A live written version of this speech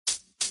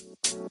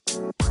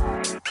Welcome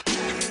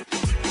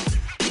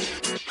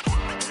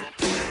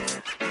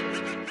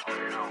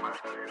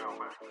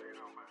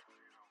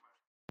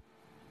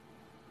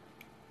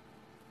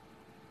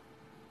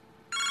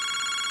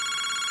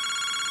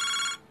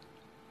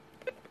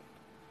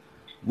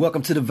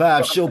to the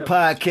Vibe Show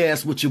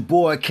podcast with your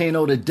boy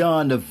Kano the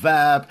Don, the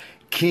Vibe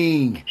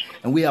King.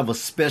 And we have a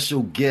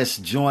special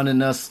guest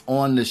joining us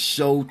on the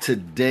show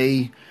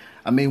today.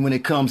 I mean, when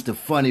it comes to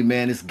funny,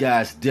 man, this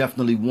guy's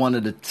definitely one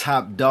of the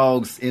top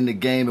dogs in the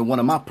game and one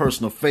of my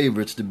personal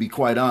favorites, to be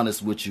quite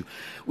honest with you.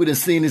 We done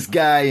seen this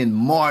guy in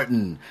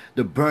Martin,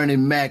 the Bernie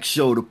Mac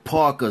Show, the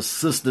Parker,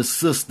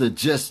 Sister,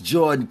 Just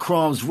Jordan,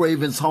 Crumbs,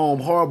 Ravens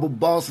Home, Horrible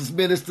Bosses,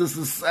 Minister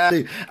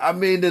Society. I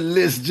mean, the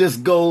list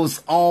just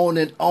goes on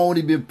and on.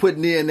 He been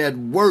putting in that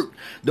work.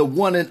 The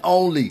one and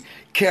only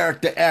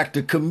character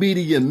actor,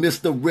 comedian,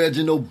 Mr.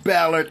 Reginald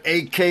Ballard,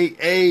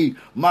 a.k.a.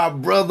 my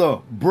brother,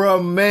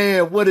 bruh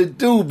man. What it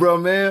do, bruh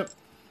man?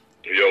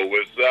 Yo,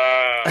 what's up?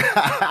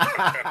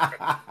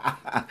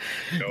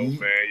 Yo,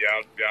 man,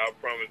 y'all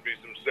promised me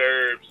some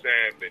Serb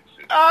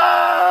sandwiches.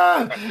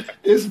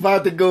 It's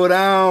about to go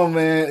down,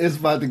 man. It's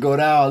about to go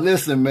down.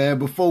 Listen, man,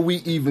 before we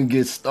even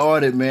get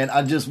started, man,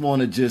 I just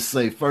want to just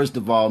say, first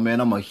of all,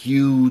 man, I'm a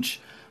huge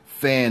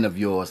fan of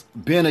yours.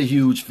 Been a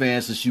huge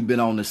fan since you've been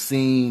on the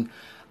scene.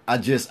 I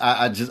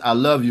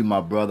love you, my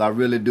brother. I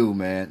really do,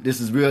 man.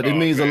 This is real. It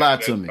means a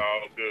lot to me.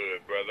 All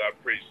good, brother. I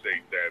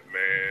appreciate that,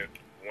 man.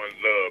 One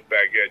love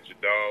back at you,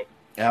 dog.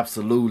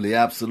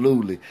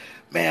 Absolutely.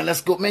 Man,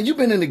 let's go. Man, you've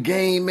been in the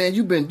game, man.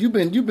 You've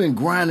been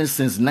grinding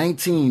since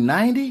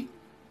 1990?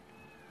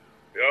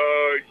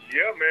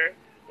 Yeah, man.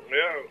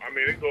 Yeah, I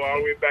mean, it go all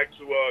the way back to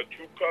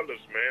True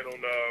Colors, man, on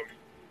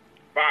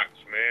Fox,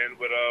 man,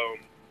 with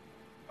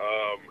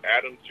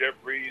Adam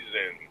Jeffries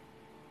and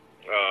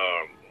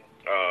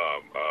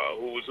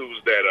who was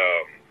that?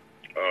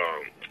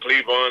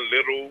 Cleavon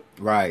Little,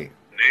 right?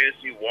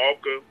 Nancy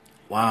Walker,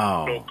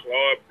 wow.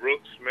 Claude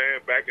Brooks, man,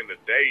 back in the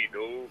day,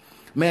 dude.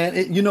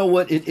 Man, you know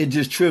what? It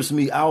just trips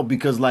me out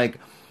because, like,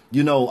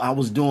 you know, I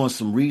was doing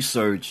some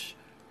research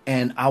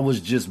and I was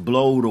just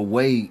blown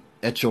away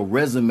at your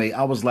resume.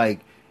 I was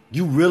like,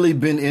 you really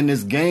been in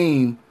this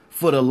game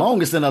for the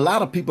longest, and a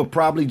lot of people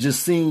probably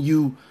just seen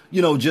you,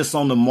 you know, just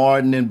on the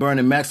Martin and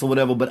Bernie Max or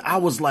whatever. But I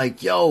was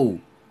like, yo,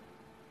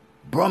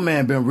 bruh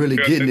man been really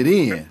getting it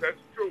in. That's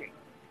true.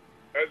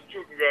 That's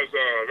true because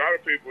a lot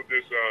of people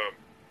just,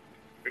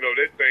 you know,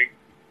 they think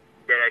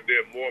that I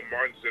did more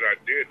Martins than I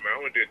did, man. I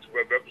only did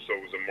 12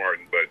 episodes of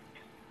Martin, but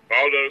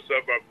all the other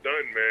stuff I've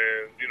done,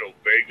 man, you know,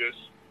 Vegas,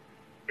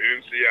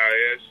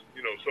 NCIS,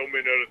 you know, so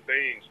many other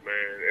things,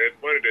 man. It's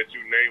funny that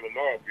you name them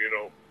off, you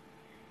know.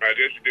 I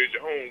guess you did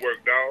your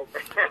homework, dog.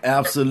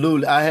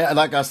 Absolutely.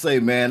 Like I say,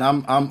 man,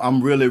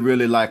 I'm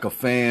really like a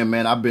fan,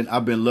 man. I've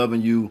been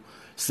loving you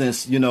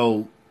since, you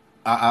know,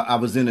 I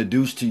was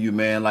introduced to you,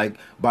 man, like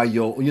by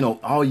your, you know,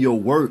 all your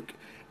work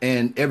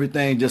and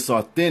everything just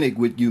authentic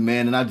with you,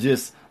 man. And I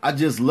just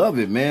love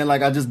it, man.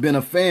 Like, I just been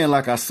a fan,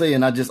 like I say,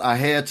 and I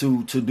had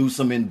to do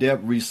some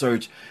in-depth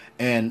research,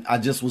 and I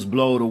just was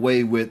blown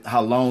away with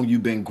how long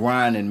you've been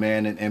grinding,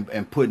 man,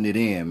 and putting it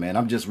in, man.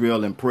 I'm just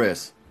real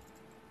impressed.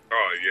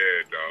 Oh,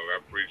 yeah, dog. I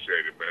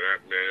appreciate it, man.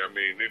 I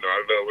mean, you know,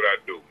 I love what I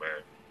do,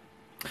 man.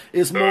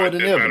 It's more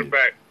than ever. Matter of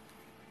fact,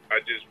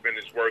 I just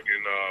finished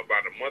working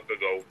about a month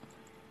ago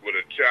with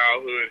a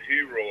childhood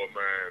hero of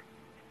mine,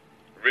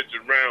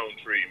 Richard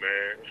Roundtree,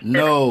 man.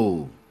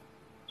 No.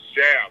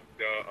 Shaft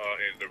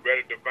and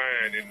Loretta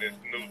Devine in this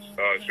new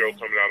show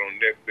coming out on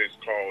Netflix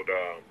called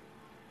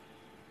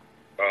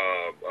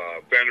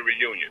Family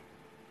Reunion.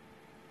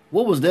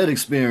 What was that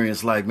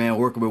experience like, man,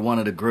 working with one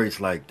of the greats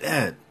like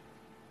that?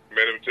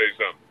 Man, let me tell you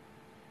something.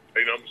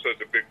 You know, I'm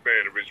such a big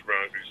fan of Richard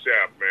Roundtree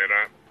Shaft, man.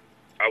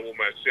 I wore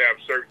my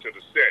Shaft shirt to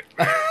the set,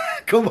 man.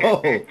 Come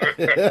on.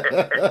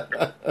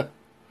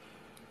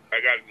 I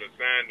got him to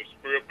sign the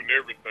script and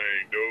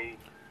everything, dude.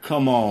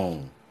 Come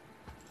on.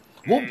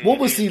 What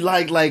was he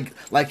like?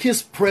 Like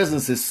his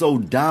presence is so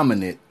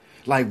dominant.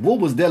 Like, what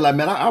was that like,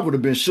 man? I would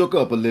have been shook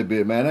up a little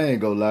bit, man. I ain't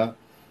gonna lie. Man,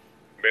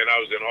 I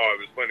was in awe. It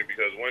was funny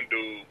because one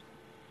dude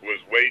was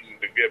waiting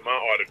to get my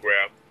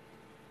autograph,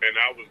 and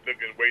I was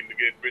waiting to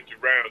get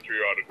Richard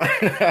Roundtree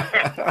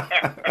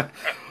autograph.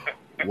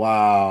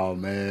 Wow,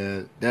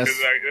 man.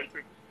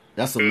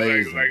 That's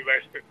amazing. Like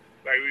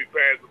we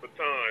passed the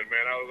baton,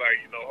 man. I was like,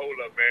 you know, hold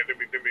up, man. Let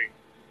me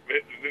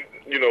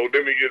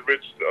get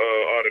Rich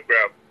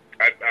autograph.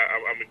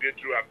 I'm gonna get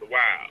you after a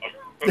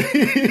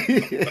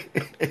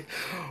while.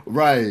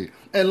 Right.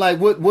 And like,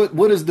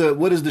 what is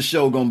the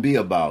show gonna be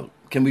about?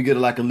 Can we get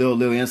like a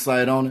little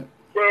insight on it?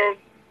 Well,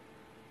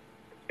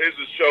 it's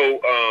a show.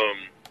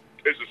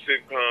 It's a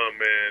sitcom,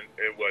 man,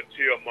 and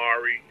Tia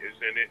Mowry is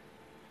in it,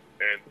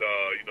 and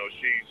you know,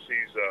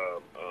 she's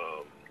a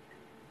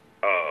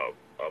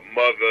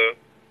mother.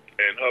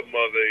 And her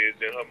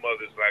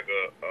mother's like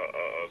a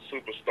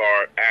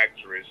superstar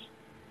actress,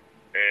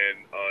 and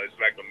it's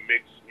like a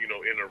mixed, you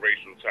know,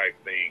 interracial type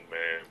thing,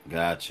 man.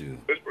 Got you.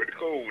 It's pretty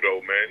cool though,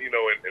 man. You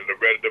know, and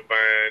Loretta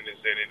Devine is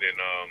in it, and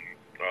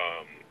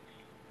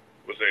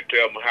Was in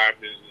Thelma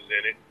Hopkins is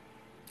in it.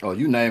 Oh,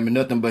 you naming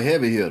nothing but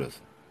heavy hitters.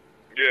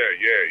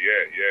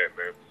 Yeah,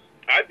 man.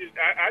 I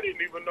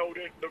didn't even know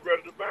that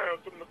Loretta Devine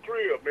from the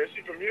crib, man.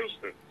 She from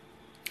Houston.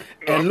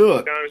 You know, And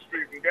look, down the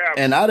street from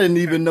Galveston. and I didn't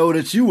even know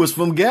that you was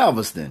from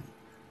Galveston.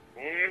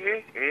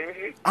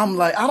 I'm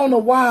like, I don't know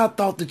why I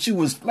thought that you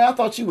was. Man, I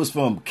thought you was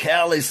from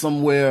Cali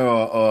somewhere,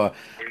 or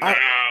Nah,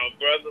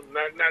 brother,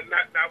 not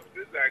with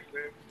this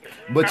accent.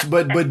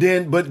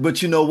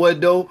 But you know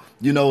what though?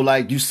 You know,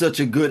 like you such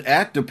a good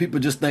actor. People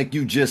just think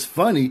you just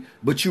funny,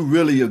 but you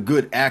really a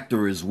good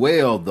actor as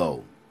well,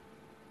 though.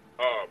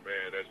 Oh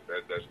man,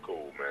 that's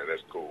cool, man.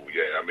 That's cool.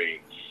 Yeah, I mean,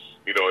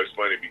 you know, it's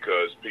funny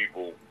because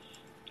people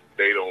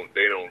they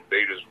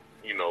just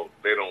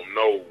they don't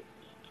know,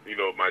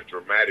 my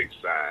dramatic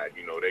side.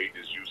 You know, they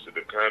just used to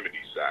the comedy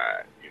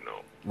side.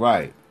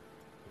 Right.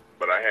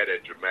 But I had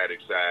that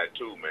dramatic side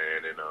too,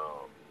 man, and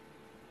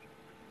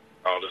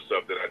all the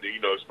stuff that I did.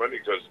 You know, it's funny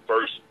because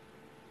first,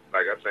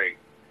 like I think,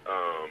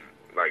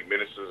 like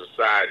Minister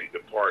Society, the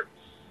part,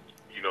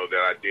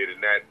 that I did in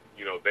that,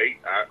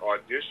 I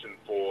auditioned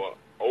for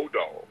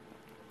O-Dog.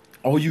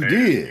 Oh, you and,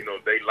 did?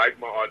 They liked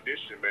my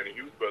audition, man. The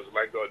Hughes Brothers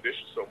liked the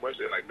audition so much.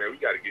 They're like, man, we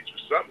got to get you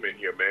something in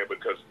here, man,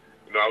 because,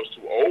 I was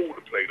too old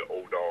to play the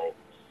O-Dog.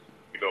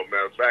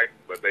 Matter of fact,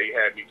 but they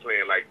had me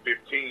playing like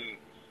 15.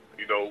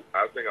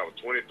 I think I was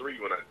 23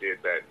 when I did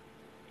that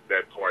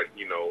part,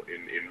 in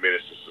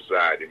Minister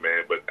Society,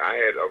 man. But I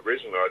had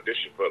originally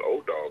auditioned for the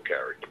O-Dog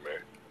character,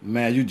 man.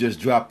 Man, you just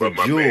dropped the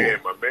jewel.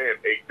 My man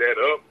ate that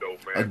up, though,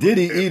 man. Did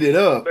he eat it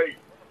up?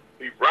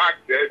 He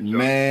rocked that junk.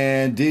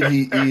 Man, did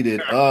he eat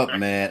it up,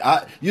 man?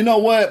 You know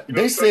what?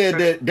 They said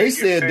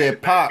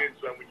that Pop.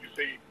 When you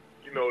see,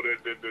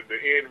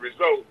 the end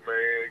result,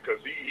 man,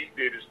 because he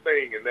did his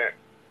thing in that.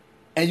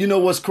 And you know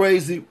what's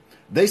crazy?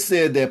 They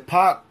said that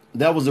Pac,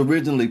 that was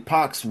originally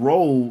Pac's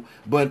role,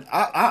 but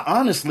I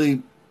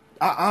honestly,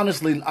 I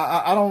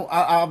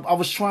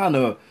was trying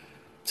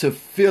to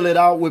fill it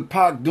out with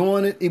Pac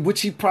doing it,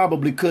 which he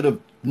probably could have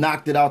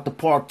knocked it out the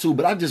park too.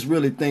 But I just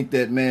really think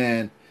that,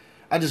 man,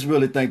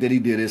 he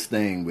did his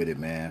thing with it,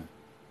 man.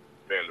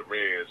 Man,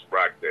 Lorenz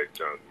rocked that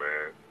junk,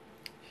 man.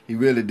 He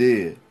really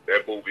did.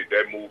 That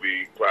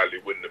movie probably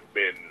wouldn't have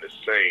been the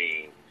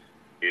same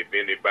if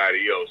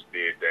anybody else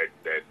did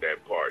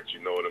that part. You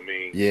know what I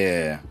mean?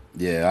 Yeah,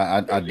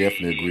 I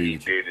definitely agree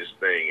with you. He did his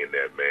thing in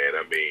that, man.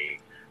 I mean,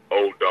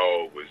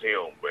 O-Dog was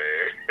him,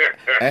 man.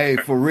 Hey,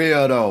 for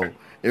real though,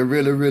 it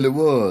really, really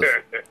was.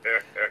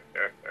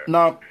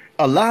 Now,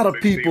 a lot of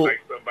people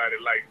like somebody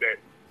like that.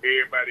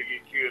 Everybody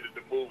get killed in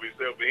the movie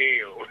except for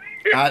him.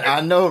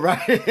 I know,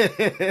 right?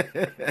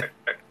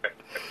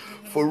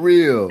 For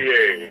real.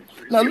 Yeah.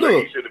 Now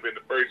look, he should have been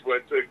the first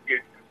one to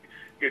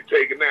get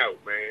taken out,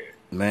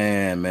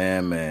 man.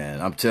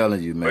 Man. I'm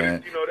telling you,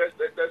 man. But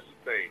that's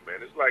the thing,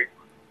 man. It's like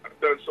I've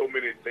done so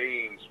many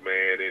things,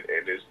 man,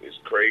 and it's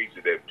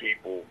crazy that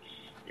people,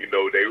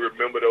 they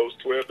remember those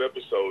 12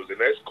 episodes, and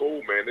that's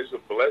cool, man. It's a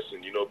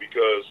blessing,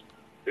 because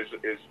it's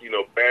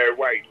Barry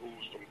White,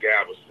 who's from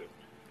Galveston.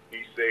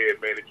 He said,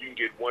 man, if you can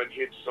get one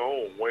hit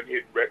song, one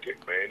hit record,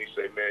 man, he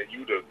said, man,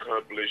 you'd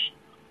accomplish,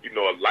 a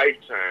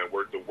lifetime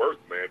worth of work,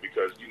 man,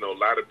 because, a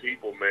lot of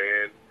people,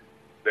 man,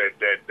 that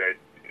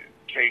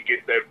can't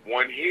get that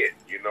one hit,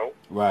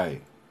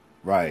 Right.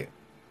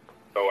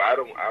 So I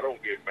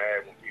don't get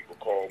mad when people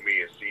call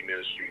me and see me in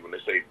the street when they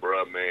say,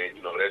 bruh, man,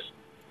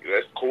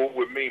 that's cool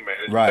with me, man.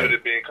 It's better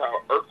than being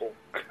called Urkel.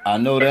 I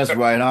know that's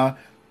right, huh?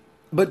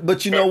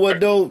 But you know what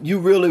though? You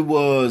really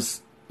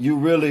was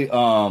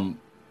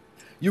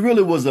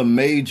a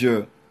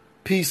major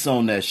piece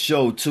on that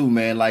show too,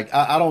 man. Like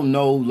I don't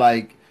know,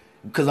 like,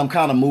 because I'm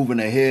kind of moving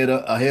ahead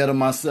of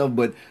myself.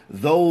 But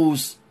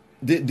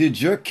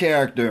did your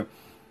character?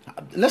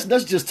 Let's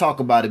just talk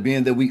about it.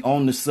 Being that we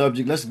own the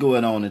subject, let's go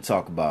ahead on and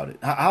talk about it.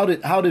 How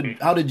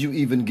did you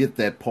even get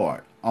that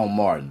part on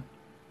Martin?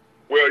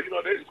 Well,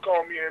 they just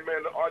called me in,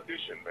 man, to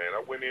audition, man.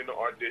 I went in to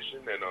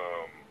audition, and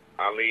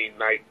Eileen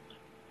Knight,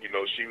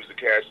 she was the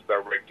casting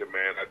director,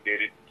 man. I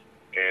did it.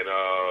 And,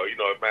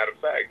 as a matter of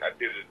fact, I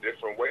did it a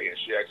different way. And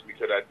she asked me,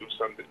 could I do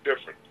something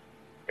different?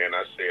 And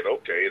I said,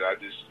 okay. And I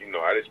just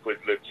put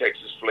a little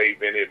Texas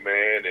flavor in it,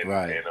 man. And,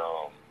 right. and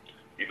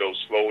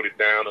slowed it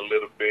down a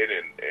little bit.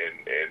 And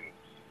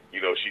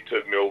she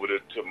took me over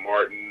to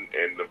Martin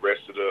and the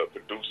rest of the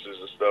producers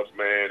and stuff,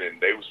 man. And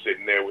they were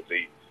sitting there with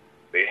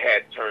they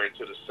hat turned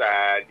to the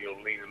side,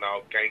 leaning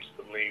all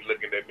gangster lean,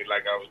 looking at me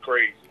like I was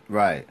crazy.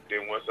 Right.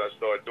 Then once I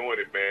started doing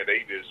it, man,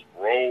 they just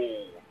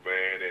rolled,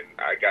 man, and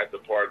I got the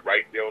part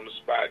right there on the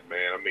spot,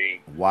 man. I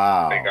mean,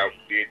 wow. I think I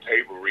did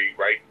table read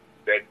right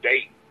that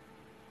day.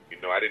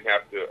 I didn't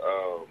have to,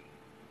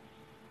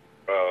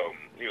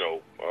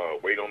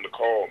 wait on the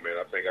call, man.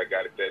 I think I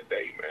got it that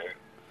day, man.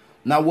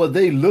 Now, were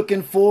they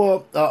looking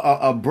for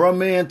a bruh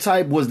man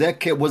type? Was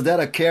that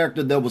a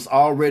character that was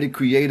already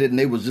created, and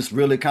they was just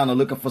really kind of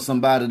looking for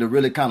somebody to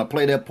really kind of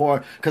play that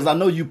part? Because I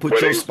know you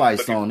put your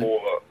spice on it.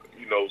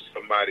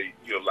 Somebody,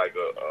 like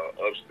a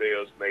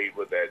upstairs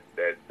neighbor that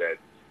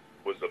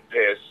was a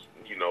pest,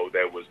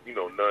 that was,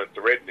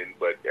 non-threatening,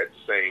 but at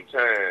the same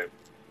time,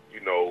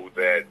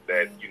 that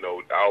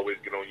I always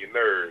get on your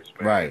nerves,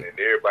 man. Right. And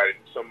everybody,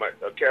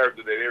 a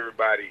character that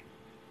everybody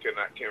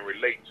can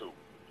relate to.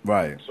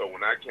 Right. So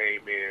when I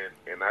came in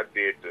and I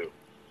did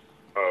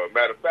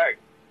matter of fact,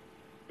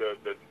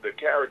 the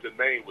character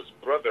name was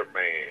Brother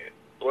Man,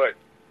 but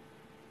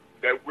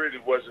that really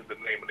wasn't the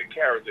name of the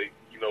character.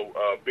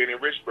 Benny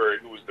Richburg,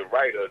 who was the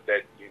writer,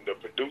 the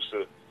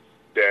producer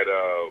that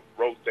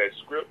wrote that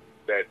script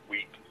that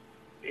week,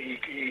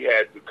 he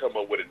had to come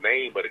up with a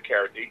name of the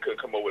character. He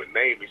couldn't come up with a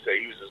name. He said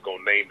he was just going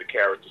to name the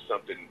character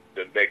something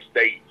the next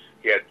day.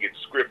 He had to get the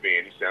script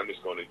in. He said, I'm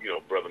just going to,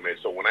 Brother Man.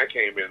 So when I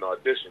came in and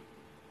auditioned,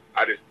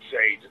 I just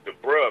changed it to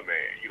Bruh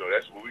Man.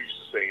 That's what we used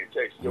to say in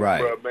Texas.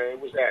 Right. Bruh Man,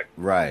 what's happening?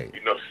 Right.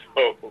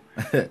 So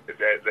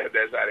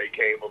that's how they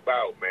came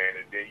about, man.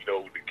 And then,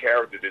 the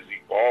character just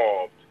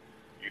evolved,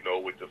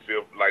 with the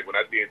fifth, like when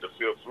I did the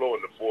fifth floor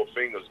and the Four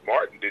Fingers,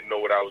 Martin didn't know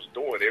what I was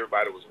doing.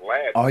 Everybody was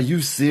laughing. Are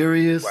you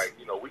serious? Like,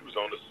 we was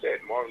on the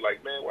set. Martin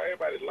like, man, why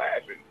everybody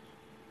laughing?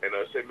 And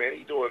I said, man,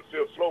 he doing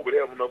fifth floor with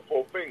having up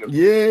Four Fingers.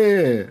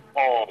 Yeah.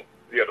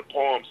 The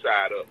palm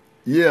side up.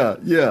 Yeah.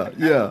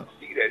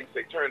 See that? He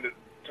said, turn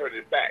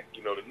it back,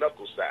 the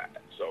knuckle side.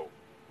 So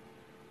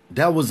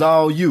that was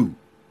all you.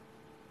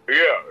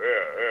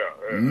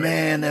 Yeah.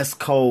 Man, that's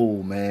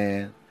cold,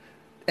 man.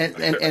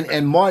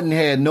 And Martin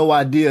had no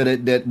idea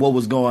that what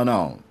was going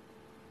on.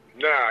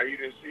 Nah, he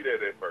didn't see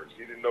that at first.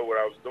 He didn't know what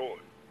I was doing.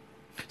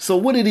 So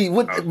what did he?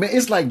 Man,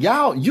 it's like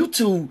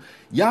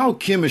y'all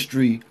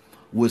chemistry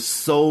was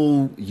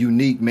so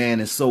unique, man,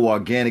 and so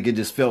organic. It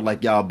just felt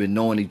like y'all been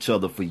knowing each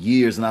other for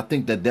years, and I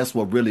think that's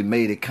what really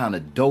made it kind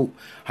of dope.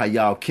 How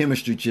y'all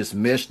chemistry just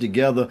meshed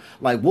together.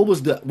 Like, what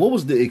was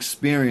the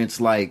experience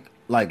like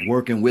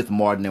working with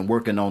Martin and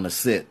working on the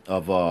set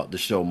of the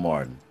show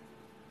Martin?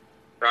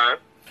 Huh?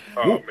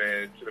 Oh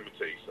man, let me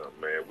tell you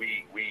something, man.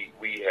 We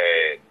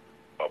had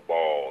a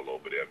ball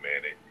over there,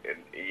 man,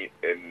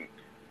 and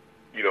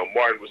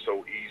Martin was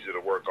so easy to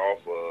work off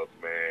of,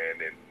 man,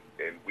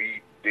 and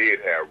we did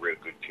have real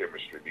good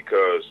chemistry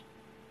because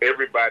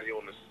everybody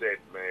on the set,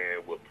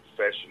 man, was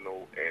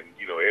professional, and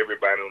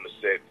everybody on the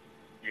set,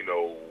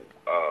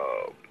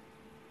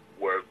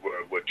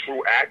 were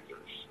true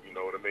actors. You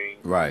know what I mean?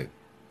 Right.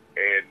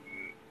 And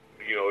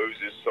it was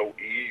just so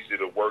easy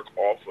to work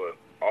off of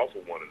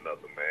one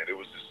another, man. It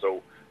was just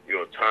so,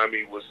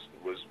 Tommy was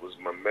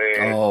my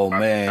man. Oh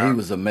man, he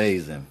was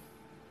amazing.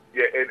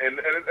 Yeah, and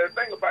the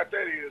thing about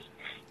that is,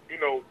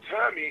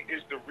 Tommy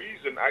is the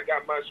reason I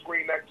got my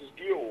Screen Actors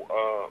Guild,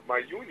 my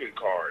union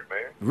card,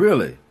 man.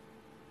 Really?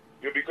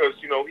 Yeah, because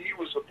he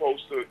was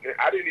supposed to.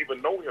 I didn't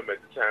even know him at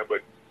the time,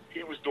 but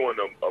he was doing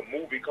a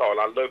movie called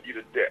 "I Love You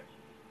to Death,"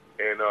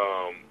 and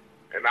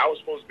I was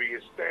supposed to be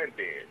his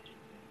stand-in,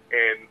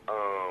 and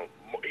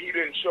he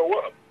didn't show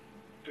up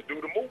to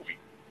do the movie.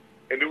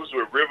 And it was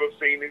with River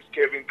Phoenix,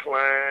 Kevin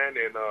Kline,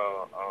 and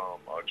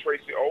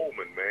Tracy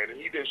Ullman, man. And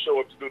he didn't show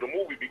up to do the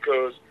movie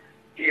because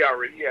he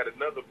had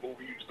another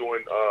movie he was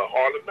doing,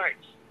 Harlem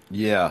Nights.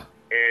 Yeah.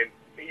 And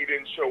he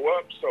didn't show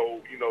up, so,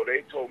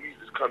 they told me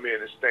to come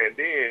in and stand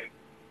in.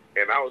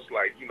 And I was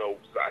like,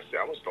 I said,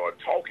 I'm going to start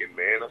talking,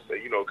 man. I said,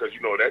 because,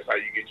 that's how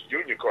you get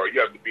your union card. You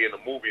have to be in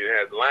a movie and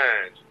have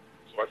lines.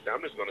 So I said,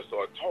 I'm just going to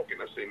start talking.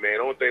 I said, man,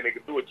 the only thing they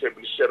can do is tell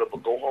me to shut up or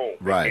go home.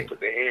 Right. They can't put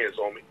their hands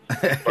on me.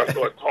 So I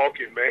started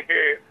talking, man,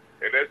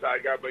 and that's how I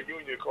got my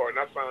union card. And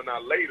I found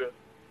out later,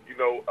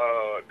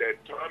 that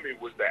Tommy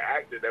was the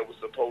actor that was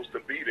supposed to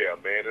be there,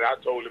 man. And I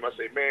told him, I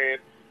said, man,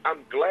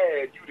 I'm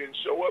glad you didn't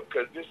show up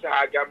because this is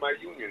how I got my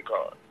union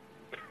card.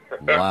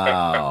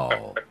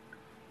 Wow.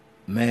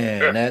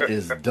 Man, that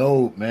is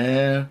dope,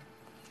 man.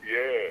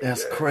 Yeah.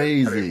 That's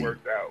crazy. That's how it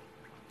worked out.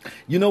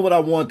 You know what I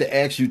wanted to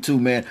ask you too,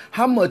 man?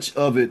 How much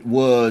of it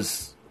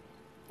was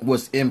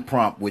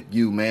impromptu with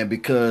you, man?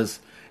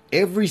 Because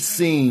every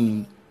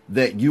scene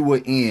that you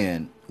were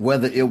in,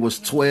 whether it was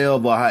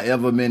 12 or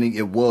however many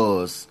it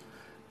was,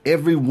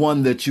 every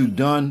one that you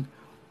done,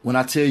 when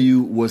I tell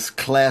you, was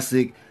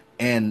classic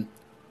and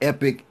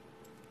epic.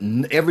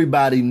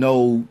 Everybody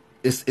know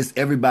it's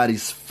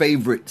everybody's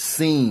favorite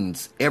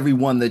scenes, every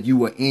one that you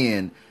were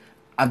in.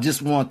 I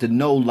just want to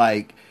know,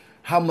 like,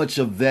 how much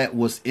of that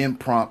was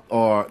impromptu,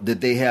 or did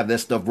they have that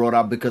stuff wrote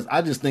out? Because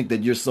I just think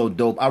that you're so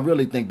dope. I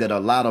really think that a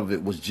lot of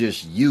it was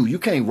just you. You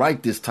can't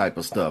write this type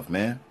of stuff,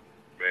 man.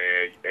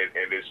 Man,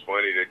 and it's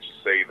funny that you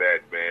say that,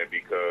 man,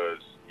 because,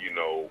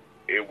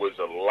 it was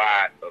a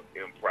lot of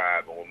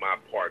improv on my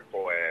part,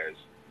 for as,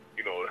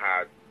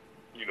 how,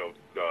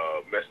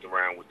 messing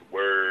around with the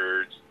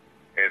words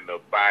and the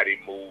body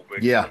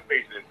movement. Yeah.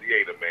 Facing in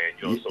theater,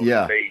 man, so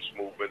yeah. the stage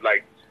movement.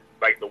 Like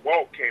the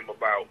walk came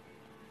about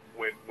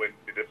when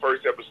the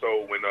first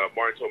episode, when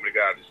Martin told me to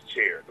get out of his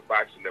chair, the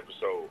boxing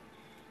episode,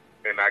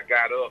 and I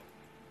got up,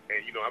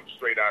 and I'm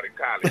straight out of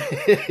college.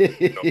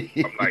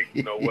 I'm like,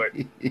 you know what?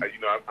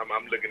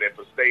 I'm looking at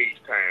for stage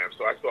time,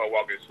 so I started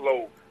walking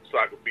slow so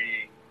I could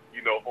be,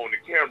 on the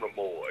camera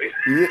more.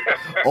 Yeah.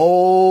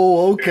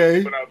 Oh,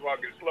 okay. When I was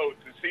walking slow,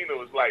 Tashina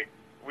was like,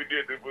 when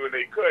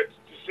they cut,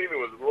 Tashina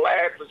was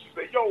laughing. She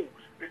said, "Yo,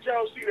 did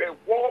y'all see that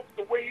walk?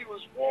 The way he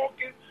was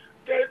walking."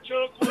 That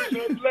junk was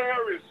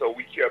hilarious. So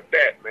we kept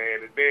that,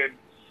 man. And then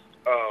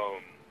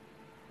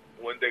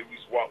one day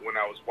when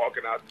I was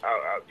walking out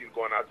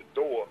going out the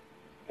door,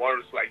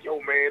 Martin was like,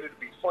 "Yo, man, it'd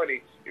be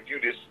funny if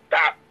you just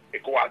stop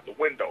and go out the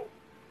window."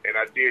 And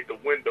I did the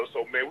window.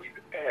 So, man, we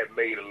had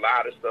made a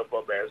lot of stuff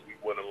up as we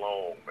went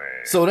along,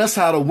 man. So that's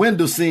how the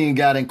window scene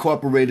got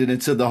incorporated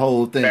into the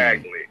whole thing.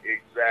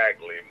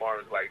 Exactly. And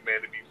Martin's like, "Man,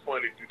 it'd be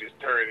funny if you just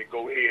turn and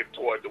go head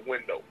toward the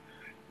window."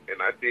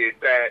 And I did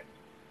that.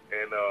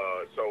 And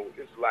so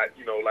it's like,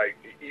 you know, like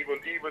even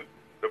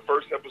the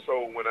first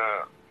episode when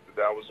I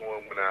was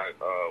on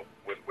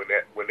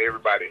when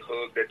everybody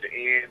hugged at the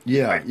end.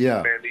 Yeah, like,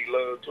 yeah. Man, he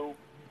loved too.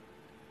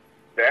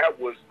 That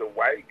was the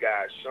white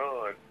guy,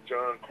 John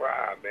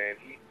Cry, man.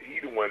 He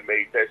the one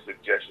made that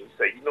suggestion.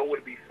 Say, you know what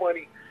would be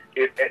funny?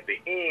 If at the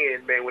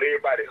end, man, when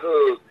everybody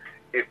hugged,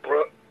 if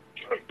bruh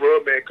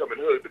man come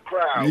and hug the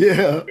crowd.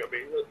 Yeah. I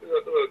mean,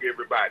 hug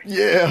everybody.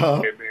 Yeah.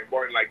 And man,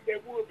 Martin like,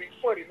 that would be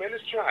funny, man.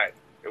 Let's try it.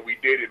 And we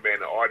did it, man.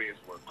 The audience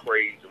went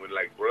crazy. And we're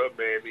like, bruh,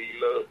 man, he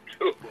loved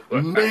too.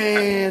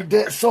 Man,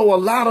 so a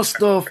lot of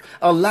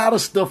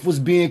stuff was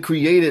being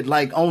created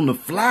like on the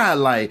fly,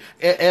 like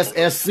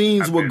as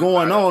scenes were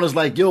going on. It's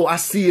like, yo, I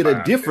see it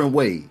a different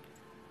way.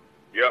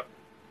 Yep.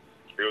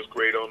 It was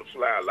created on the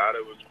fly. A lot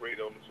of it was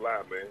created on the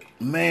fly, man.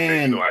 Man.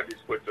 And, you know, I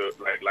just put the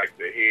like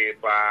the head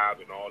bob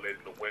and all that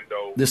in the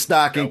window. The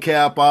stocking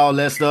cap, all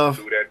that stuff.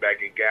 Do that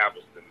back in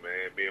Galveston,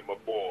 man. Me and my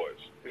boys.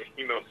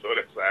 You know, so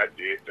that's how I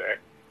did that.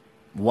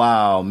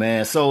 Wow,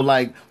 man. So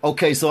like,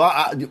 okay, so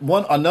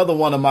another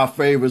one of my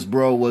favorites,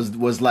 bro,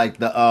 was like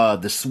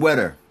the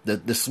sweater,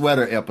 the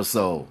sweater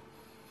episode.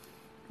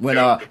 When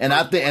and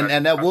I think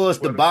and that was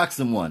the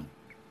boxing one.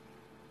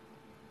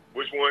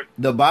 Which one?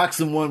 The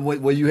boxing one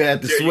where you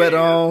had the sweater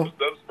on. That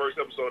was the first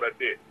episode I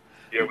did.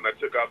 Yeah, when I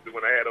took off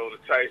when I had on the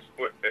tights.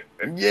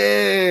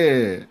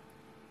 Yeah.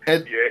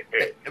 And,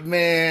 yeah.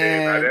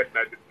 Man. Yeah,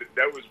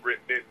 that was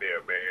written in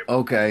there, man.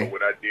 Okay. So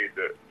when I did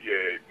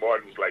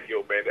Martin was like,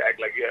 "Yo, man, they act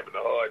like you're having a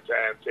hard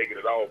time taking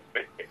it off."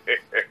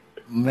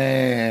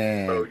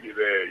 Man. So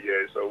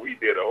yeah. So we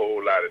did a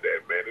whole lot of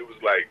that, man. It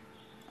was like,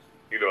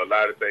 you know, a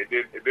lot of things.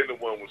 Then the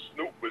one when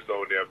Snoop was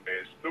on there,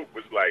 man. Snoop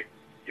was like,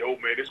 "Yo,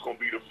 man, this gonna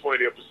be the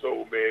funny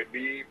episode, man.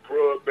 Me,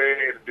 bruh,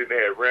 man." And then they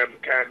had Randall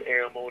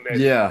Cunningham on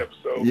that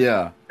episode.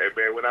 Yeah. And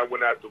man, when I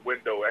went out the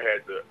window, I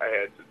had the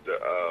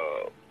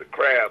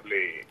crab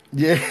leg.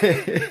 Yeah.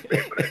 Man,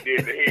 when I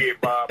did the head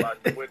bob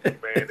out the window,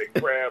 man, the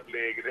crab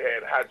leg, and it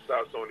had hot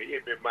sauce on it,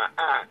 hit me in my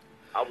eye.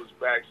 I was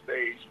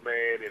backstage,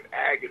 man, in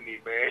agony,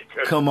 man.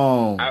 Come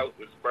on. I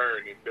was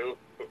burning, dude.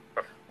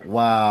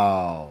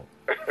 Wow.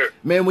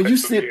 Man, when you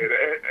sit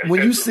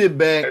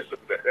back,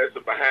 that's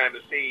the behind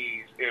the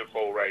scenes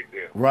info right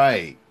there.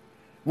 Right.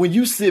 When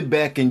you sit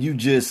back and you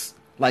just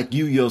like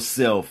you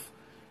yourself,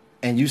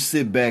 and you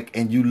sit back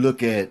and you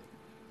look at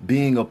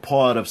being a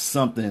part of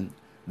something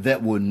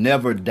that will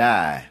never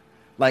die.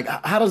 Like,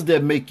 how does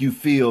that make you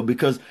feel?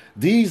 Because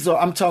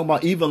I'm talking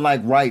about even like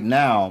right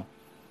now,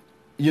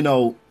 you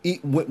know,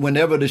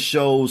 whenever the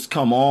shows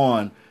come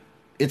on,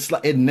 it's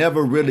like it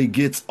never really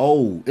gets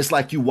old. It's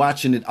like you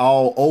watching it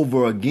all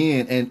over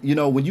again. And, you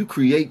know, when you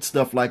create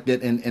stuff like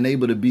that and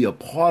able to be a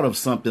part of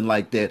something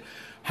like that,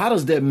 how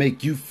does that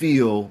make you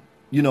feel,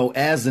 you know,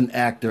 as an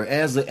actor,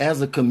 as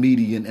a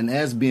comedian, and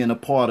as being a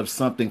part of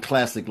something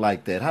classic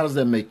like that? How does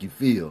that make you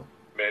feel?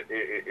 Man,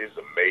 it's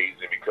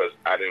amazing because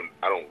I don't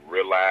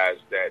realize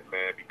that,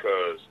 man,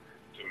 because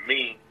to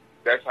me,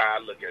 that's how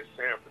I look at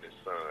Sanford and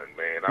Son,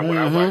 man. When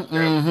I watch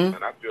Sanford and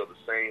Son, I feel the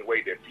same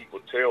way that people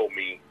tell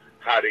me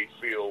how they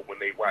feel when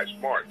they watch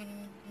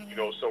Martin. You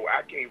know, so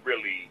I can't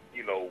really,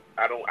 you know,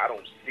 I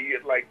don't see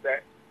it like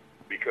that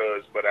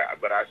because, but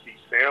I see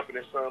Sanford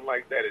and Son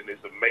like that, and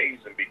it's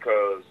amazing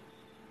because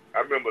I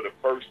remember the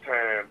first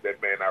time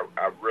that, man, I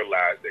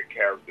realized that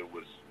character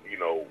was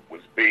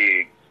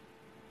big.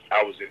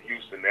 I was in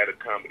Houston at a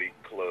comedy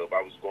club.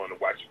 I was going to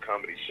watch a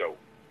comedy show,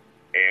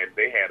 and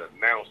they had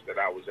announced that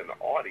I was in the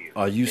audience.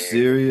 Are you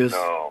serious?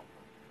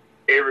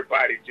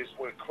 Everybody just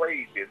went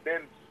crazy. And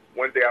then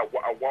one day I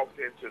walked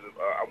into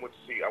I went to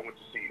see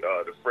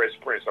the Fresh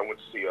Prince. I went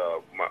to see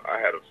I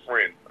had a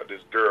friend,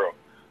 this girl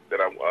that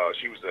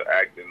she was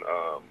acting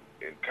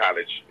in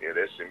college at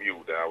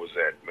SMU that I was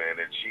at, man,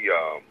 and she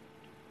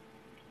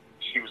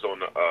was on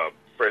the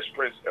Fresh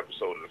Prince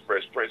episode of the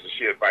Fresh Prince, and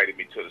she invited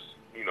me to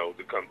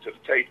to come to the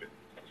taping.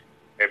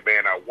 And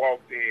man, I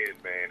walked in,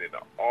 man, and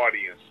the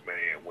audience,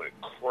 man, went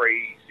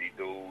crazy,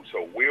 dude.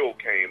 So Will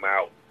came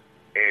out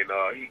and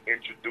he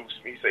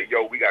introduced me. He said,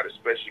 "Yo, we got a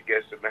special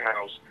guest in the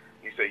house."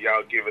 He said,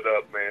 "Y'all give it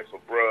up, man, for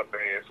bruh,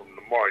 man, from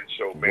the Martin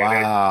Show, man."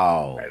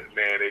 Wow.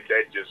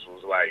 That just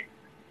was like,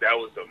 that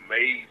was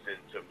amazing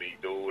to me,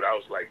 dude. I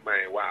was like,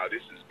 man, wow,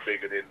 this is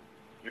bigger than,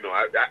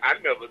 I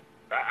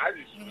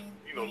just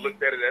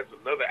looked at it as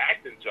another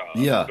acting job.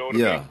 Yeah, you know what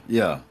I mean?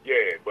 Yeah.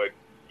 Yeah, but,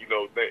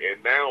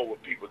 and now when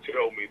people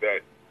tell me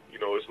that,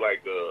 it's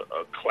like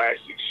a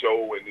classic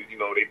show and,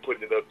 they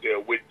putting it up there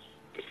with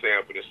the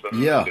Sanford and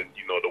Son, yeah. And,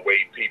 the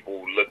way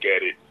people look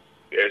at it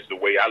as the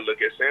way I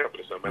look at Sanford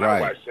and Son. Man, right.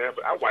 I watched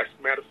Sanford.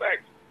 Matter of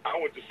fact, I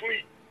went to sleep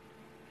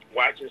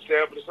watching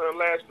Sanford and Son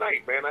last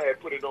night, man. I had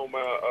put it on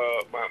my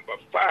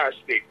Fire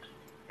Stick,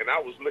 and I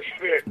was looking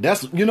at.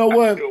 That's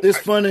what it's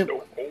funny.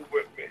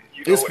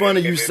 It's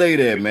funny you say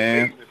that,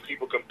 man.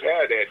 People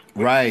compare that,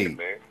 right?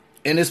 Man.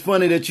 And it's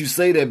funny that you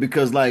say that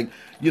because, like,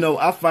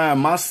 I find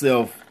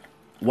myself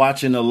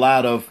watching a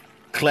lot of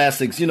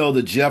classics,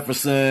 the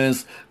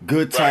Jeffersons,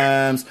 Good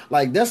Times,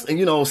 like that's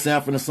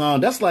Sanford and Son.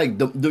 That's like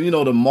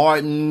the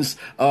Martins,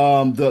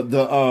 those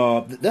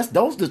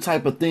the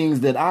type of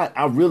things that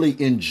I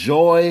really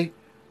enjoy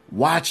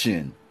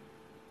watching.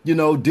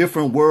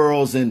 Different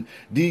worlds and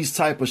these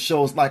type of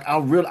shows. Like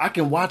I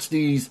can watch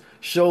these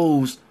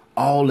shows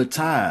all the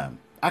time.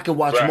 I can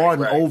watch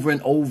Martin over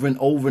and over and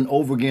over and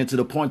over again to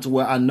the point to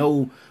where I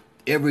know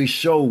every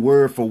show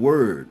word for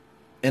word,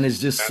 and it's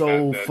just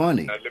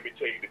funny. Now, let me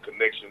tell you the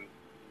connection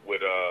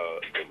with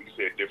we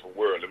said different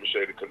world. Let me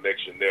show you the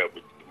connection there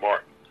with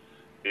Martin.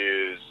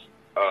 Is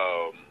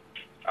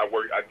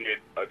I did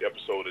an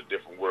episode of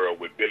Different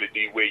World with Billy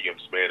D.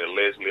 Williams, man, and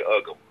Leslie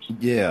Uggams.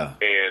 Yeah.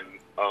 And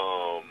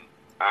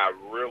I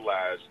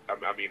realized, I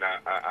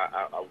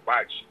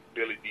watched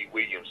Billy D.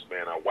 Williams,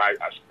 man. I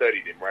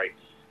studied him, right?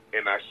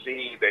 And I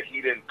seen that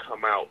he didn't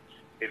come out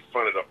in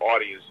front of the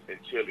audience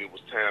until it was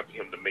time for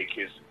him to make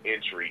his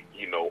entry,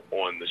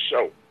 on the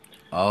show.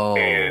 Oh.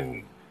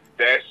 And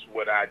that's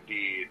what I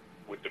did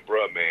with the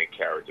Bruh Man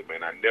character,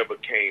 man. I never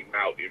came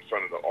out in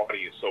front of the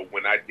audience. So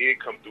when I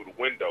did come through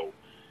the window,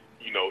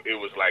 it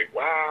was like,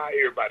 wow,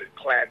 everybody's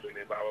clapping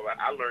and blah, blah,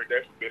 blah. I learned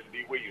that from Billy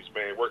D. Williams,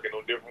 man, working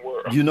on Different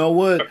World. You know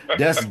what?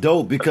 That's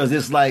dope because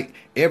it's like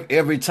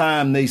every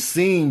time they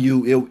seen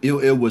you,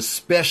 it was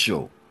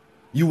special.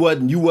 You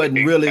wasn't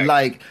really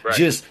like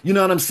just, you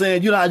know what I'm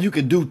saying? You know how you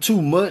could do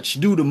too much,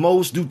 do the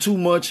most, do too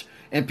much,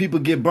 and people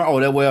get burnt. Oh,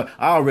 that well,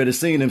 I already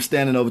seen him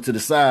standing over to the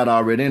side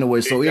already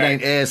anyway, so it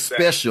ain't as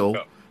special.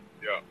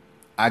 Yeah.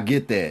 I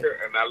get that.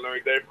 And I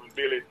learned that from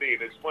Billy D.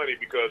 And it's funny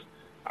because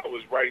I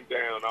was writing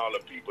down all the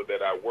people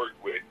that I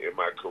worked with in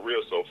my career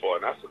so far,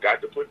 and I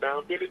forgot to put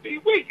down Billy D.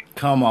 Williams.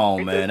 Come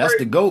on, man. That's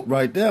the GOAT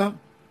right there.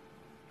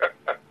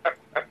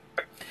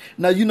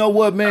 Now, you know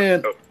what,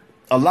 man?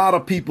 A lot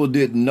of people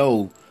didn't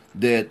know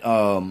that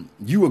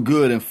you were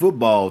good in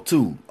football,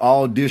 too.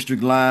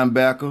 All-district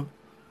linebacker.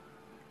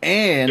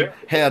 And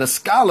had a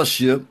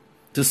scholarship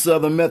to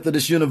Southern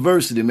Methodist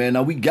University, man.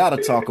 Now, we got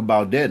to talk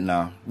about that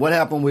now. What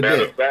happened with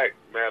that?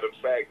 Matter of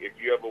fact, if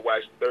you ever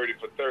watched 30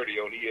 for 30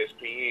 on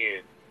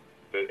ESPN,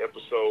 the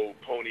episode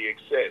Pony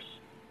Excess,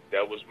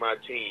 that was my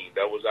team.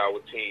 That was our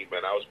team,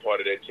 man. I was part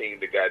of that team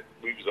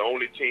we was the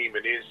only team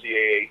in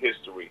NCAA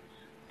history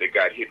that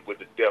got hit with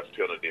the death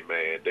penalty,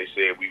 man. They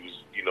said we was,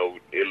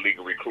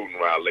 illegal recruiting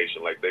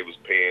violation, like they was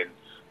paying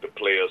the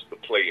players to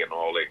play and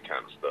all that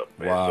kind of stuff,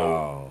 man.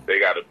 Wow. So they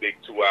got a big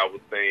 2-hour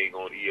thing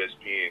on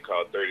ESPN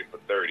called 30 for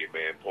 30,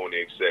 man,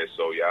 Pony Excess.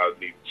 So y'all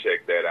need to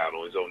check that out.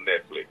 It's on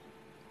Netflix.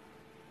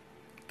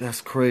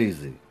 That's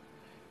crazy.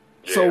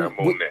 Yeah, so I'm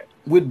on that.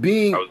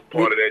 I was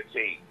part of that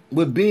team.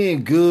 With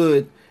being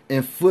good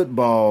in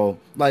football,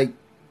 like,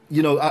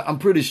 I'm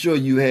pretty sure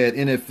you had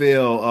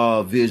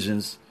NFL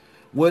visions.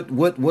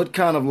 What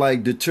kind of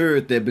like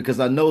deterred that? Because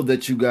I know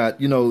that you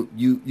got,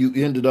 you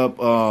ended up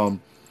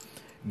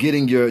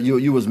getting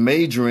you was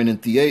majoring in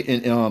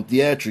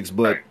theatrics,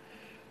 but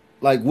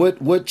like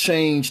what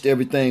changed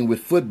everything with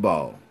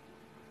football?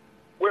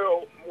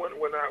 Well,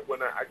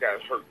 when I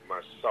got hurt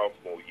my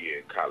sophomore year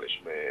in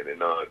college, man,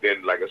 and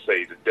then like I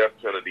say, the death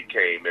penalty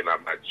came in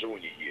my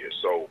junior year,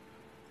 so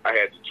I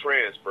had to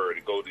transfer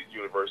to go to the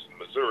University of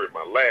Missouri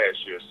my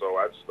last year. So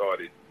I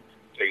started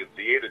taking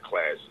theater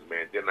classes,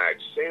 man. Then I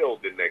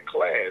excelled in that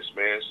class,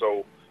 man.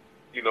 So,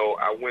 when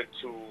I went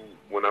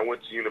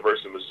to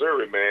University of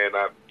Missouri, man,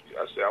 I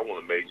said I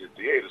want to major in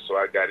theater. So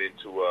I got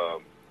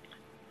into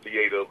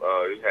theater.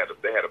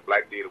 They had a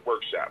Black Theater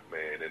Workshop,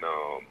 man, and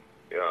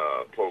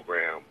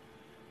program,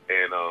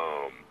 and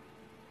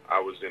I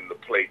was in the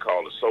play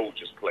called The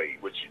Soldier's Play,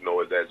 which is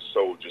that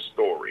soldier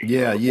story.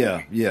 Yeah,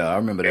 I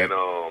remember that. And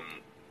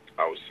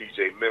I was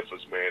CJ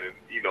Memphis, man,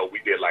 and we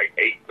did like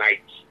 8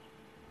 nights,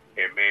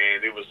 and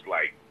man, it was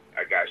like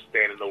I got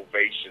standing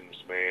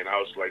ovations, man. I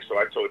was like, so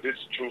I told this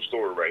is a true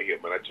story right here,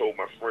 man. I told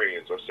my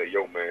friends, I said,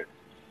 yo, man,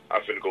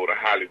 I'm finna go to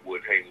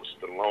Hollywood, hang with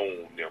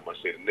Stallone. I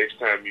said, the next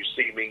time you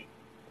see me,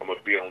 I'm gonna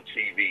be on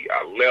TV.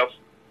 I left,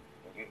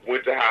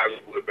 went to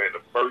Hollywood, man.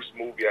 The first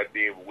movie I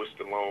did was with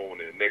Stallone,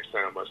 and the next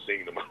time I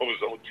seen him, I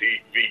was on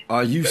TV.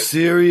 Are you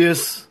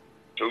serious?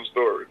 True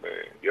story,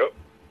 man. Yep.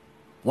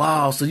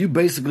 Wow, so you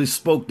basically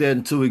spoke that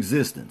into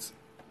existence.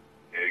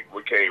 And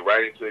we came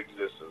right into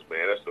existence,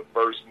 man. That's the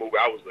first movie.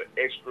 I was an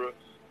extra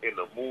in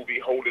the movie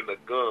holding a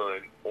gun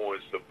on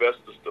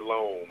Sylvester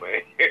Stallone,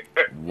 man.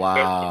 Wow.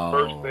 That's the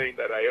first thing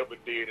that I ever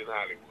did in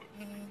Hollywood.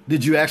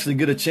 Did you actually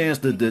get a chance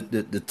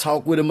to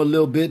talk with him a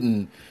little bit?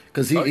 And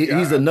because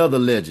he's another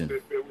legend.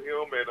 Him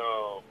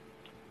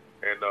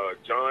and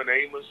John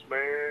Amos,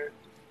 man.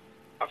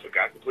 I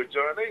forgot to put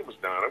John Amos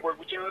down. I worked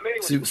with John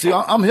Amos. See,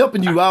 I'm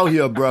helping you out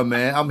here, bro,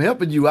 man. I'm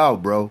helping you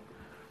out, bro.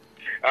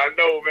 I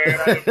know, man.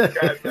 I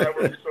forgot. I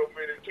worked with so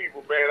many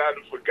people, man. I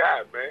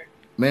forgot, man.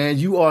 Man,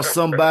 you are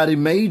somebody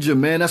major,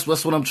 man. That's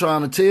what I'm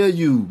trying to tell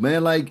you,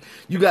 man. Like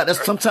you got that.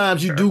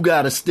 Sometimes you do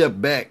got to step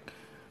back,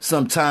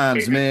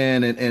 sometimes,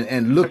 man,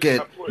 and look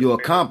at your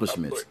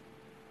accomplishments.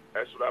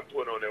 That's what I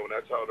put on there when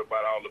I talked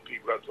about all the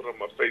people. I put on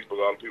my Facebook,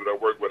 all the people I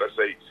work with. I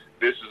say,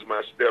 this is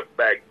my step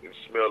back and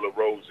smell the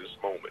roses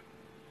moment.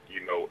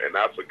 You know, and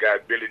I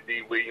forgot Billy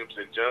D. Williams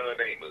and John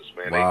Amos,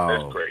 man. Wow.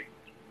 That's great.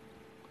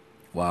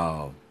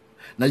 Wow.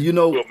 Now you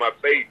know. Two of my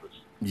favorites.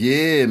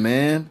 Yeah,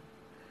 man.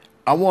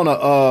 I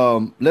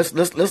wanna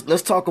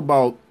let's talk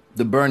about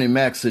the Bernie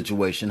Mac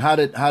situation. How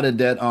did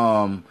that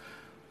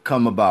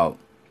come about?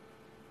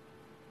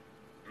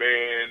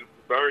 Man,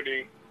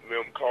 Bernie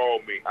them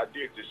called me. I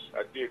did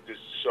this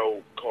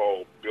show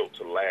called Built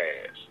to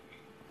Last,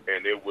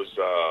 and it was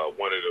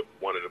one of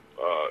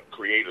the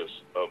creators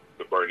of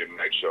the Bernie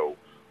Mac show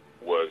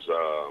was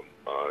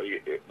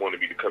he wanted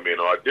me to come in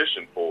and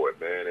audition for it,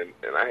 man,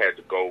 and I had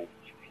to go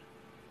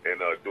and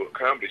do a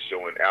comedy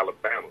show in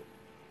Alabama.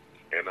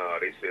 And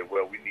they said,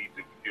 well, we need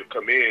you to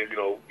come in, you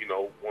know,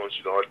 want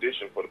you to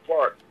audition for the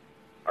part.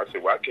 I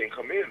said, well, I can't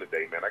come in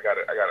today, man.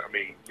 I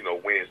mean,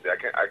 Wednesday.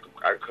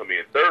 I come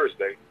in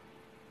Thursday.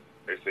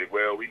 They said,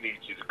 well, we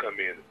need you to come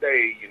in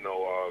today, the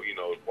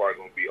part's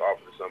going to be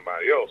offered to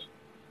somebody else.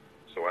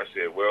 So I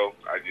said, well,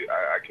 I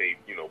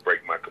can't,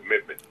 break my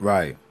commitment.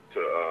 Right. To,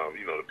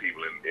 the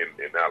people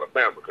in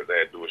Alabama because I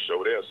had to do a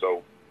show there.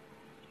 So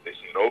they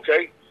said,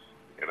 okay.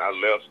 And I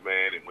left,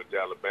 man, and went to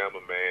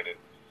Alabama, man, and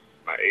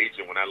my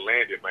agent, when I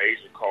landed, my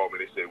agent called me.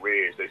 They said,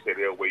 Reg, they said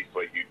they'll wait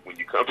for you when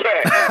you come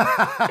back.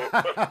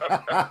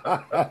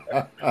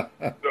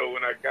 So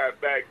when I got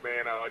back,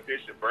 man, I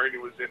auditioned.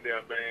 Bernie was in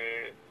there,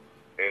 man.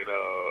 And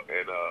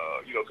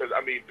because,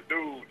 I mean, the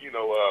dude, he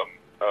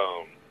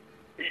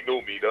knew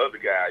me. The other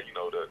guy,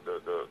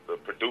 the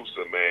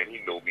producer, man,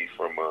 he knew me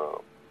from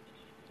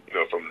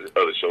from the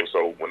other show.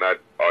 So when I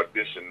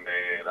auditioned,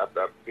 man, after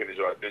I finished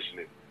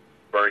auditioning,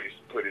 Bernie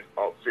put his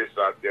fist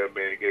out there,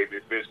 man, gave me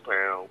a fist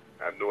pound.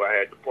 I knew I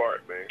had the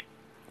part, man.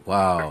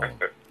 Wow.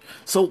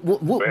 So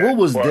what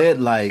was that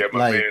like? Yeah,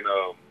 man,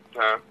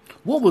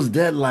 what was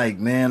that like,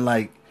 man?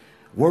 Like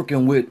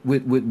working with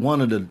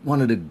one of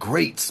the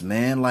greats,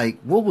 man. Like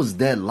what was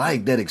that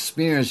like? That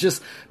experience,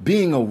 just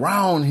being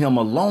around him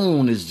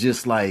alone is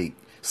just like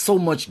so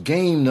much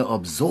game to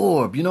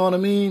absorb. You know what I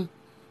mean?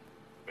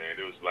 Man,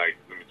 it was like,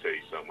 let me tell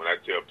you something. When I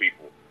tell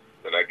people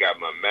that I got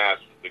my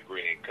master's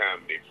degree in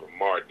comedy from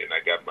Martin, and I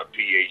got my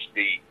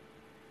PhD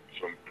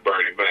from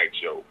Bernie Mac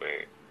show,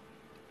 man.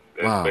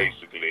 That's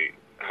basically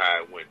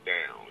how it went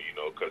down,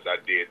 because I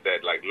did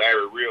that. Like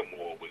Larry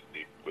Realmore was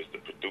the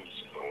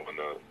producer on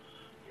the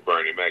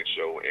Bernie Mac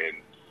show,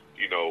 and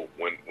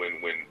when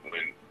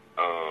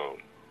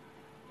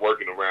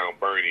working around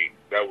Bernie,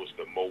 that was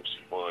the most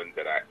fun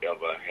that I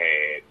ever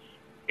had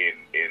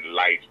in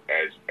life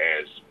as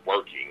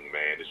working,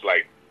 man. It's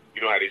like,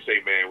 how they say,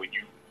 man,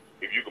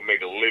 if you can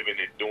make a living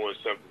at doing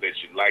something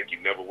that you like, you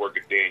never work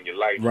a day in your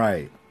life.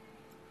 Right.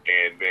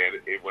 And man,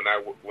 when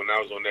I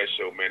was on that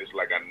show, man, it's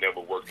like I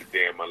never worked a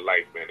day in my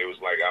life, man. It was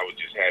like I was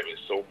just having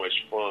so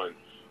much fun.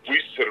 We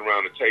used to sit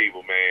around the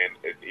table, man.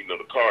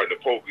 The card, the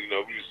poker, we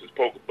used to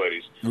poker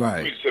buddies.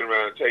 Right. We used to sit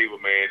around the table,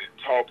 man, and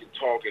talk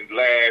and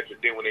laugh. And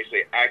then when they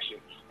say action,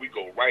 we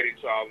go right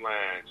into our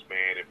lines,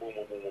 man. And boom,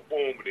 boom, boom, boom,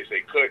 boom. And they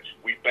say cut,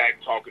 we back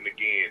talking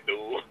again,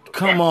 dude.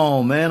 Come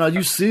on, man. Are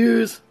you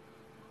serious?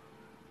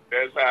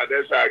 That's how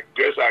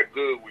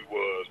good we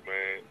was,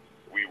 man.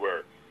 We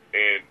were.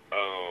 And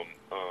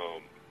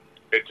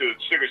until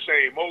Sugar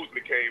Shane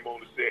Mosley came on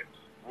the set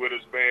with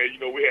us, man,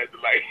 we had to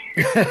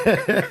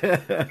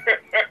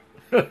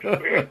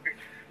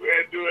we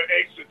had to do an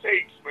extra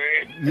takes,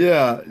 man.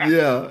 Yeah.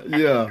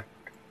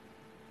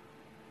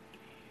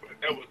 But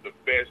that was the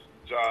best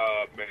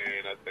job,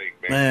 man, I think,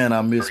 man. Man,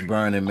 I miss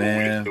Bernie,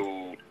 man.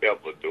 Coolest dude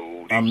ever,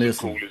 dude. I miss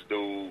him. Coolest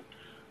dude.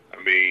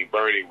 I mean,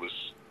 Bernie was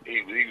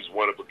he was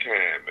one of a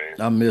kind, man.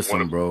 I miss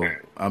him, bro.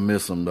 I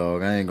miss him,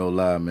 dog. I ain't gonna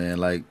lie, man.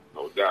 Like,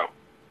 no doubt.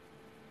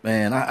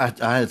 Man, I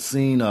had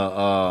seen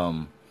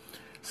an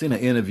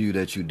interview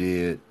that you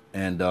did,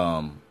 and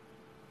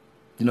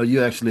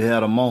you actually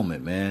had a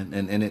moment, man,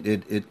 and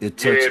it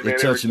touched man, it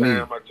touched me.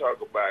 Every time I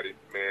talk about it,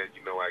 man,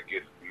 I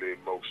get a little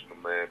emotional,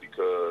 man,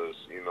 because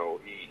he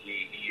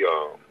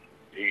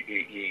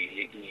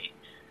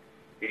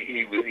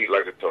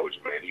like I told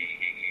you, man,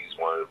 he's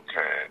one of a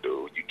kind,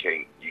 dude.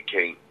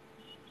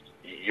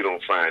 You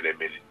don't find that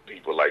many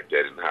people like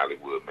that in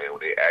Hollywood, man.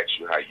 When they ask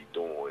you how you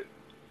doing,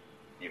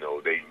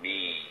 they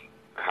mean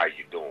how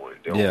you doing.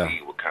 They don't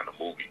mean what kind of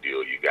movie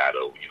deal you got,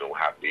 or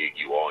how big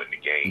you are in the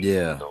game.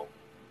 Yeah. So,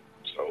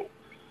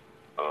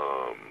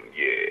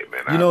 yeah,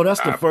 man.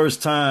 That's the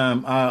first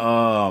time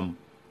I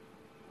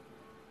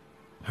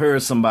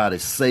heard somebody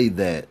say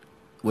that.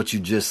 What you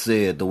just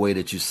said, the way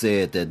that you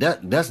said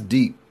that's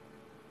deep.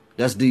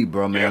 That's deep,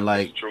 bro, man. Yeah,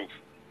 like, that's truth.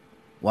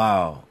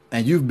 Wow.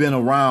 And you've been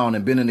around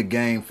and been in the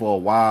game for a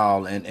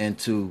while, and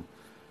to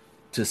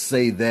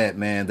say that,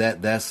 man,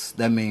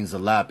 that means a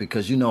lot,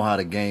 because you know how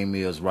the game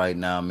is right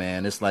now,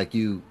 man. It's like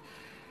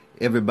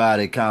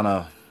everybody kind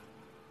of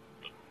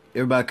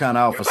Everybody kind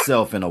of out for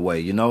self in a way,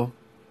 you know?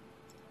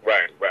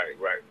 Right.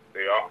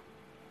 They are.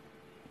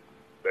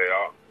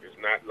 It's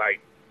not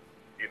like,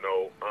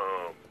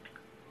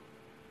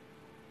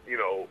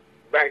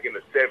 back in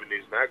the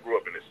 70s, man, I grew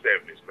up in the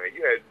 70s, man.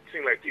 It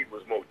seemed like people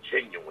was more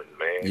genuine,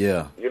 man.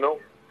 Yeah. You know?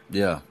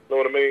 Yeah. Know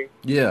what I mean?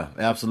 Yeah,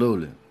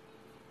 absolutely.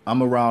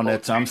 I'm around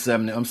that time.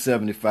 I'm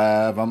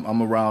 75.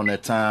 I'm around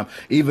that time.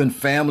 Even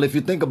family, if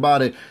you think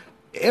about it,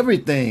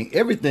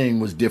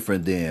 everything was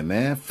different then,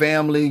 man.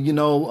 Family,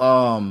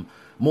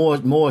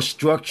 more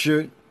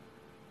structured.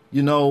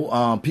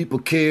 People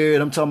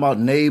cared. I'm talking about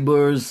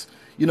neighbors.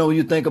 When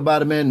you think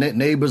about it, man,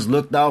 neighbors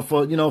looked out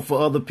for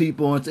other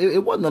people. And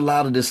it wasn't a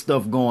lot of this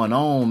stuff going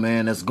on,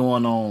 man, that's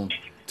going on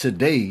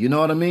today. You know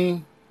what I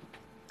mean?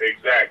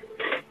 Exactly.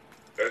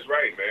 That's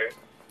right, man.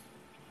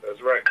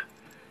 That's right.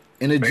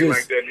 And it ain't just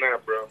like that now,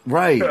 bro.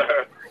 Right.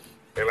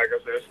 And like I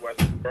said, that's why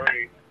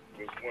Bernie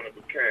was one of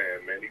a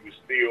kind, man. He was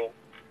still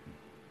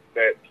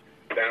that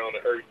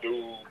down-to-earth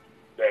dude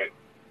that,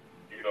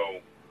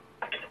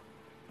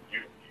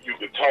 you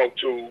could talk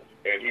to,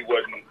 and he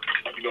wasn't,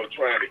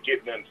 trying to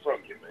get nothing from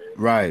you, man.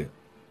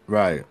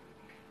 Right.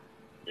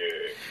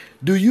 Yeah.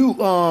 Do you,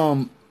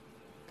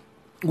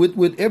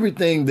 with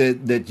everything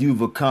that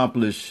you've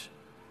accomplished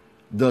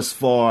thus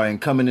far and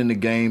coming in the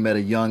game at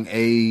a young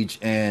age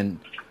and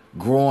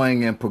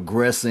growing and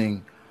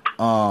progressing,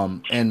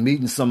 and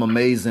meeting some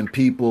amazing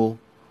people,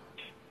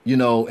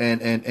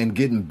 and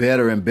getting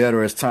better and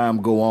better as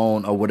time go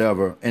on or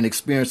whatever, and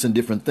experiencing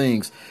different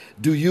things.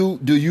 Do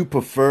you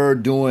prefer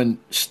doing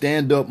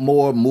stand up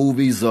more,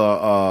 movies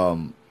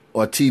or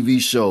TV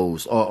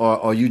shows, or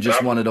are you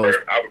just one of those?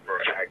 I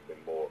prefer acting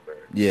more, man.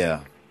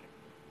 Yeah.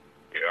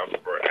 Yeah, I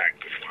prefer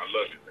acting. I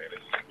love it, man.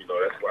 That's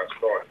where I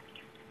started.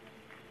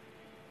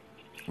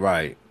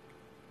 Right.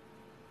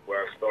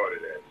 Where I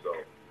started at, so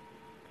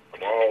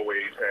I'm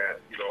always had,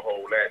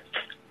 hold that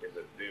in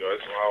the,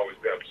 that's why I always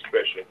got a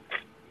special,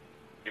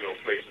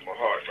 place in my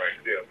heart right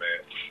there,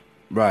 man.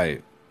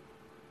 Right.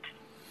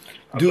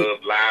 I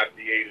love live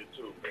theater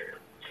too, man.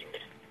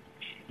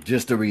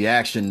 Just the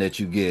reaction that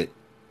you get.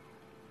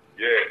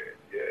 Yeah.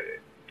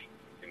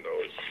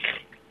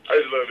 I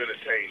just love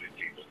entertaining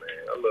people,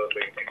 man. I love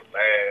making people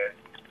laugh,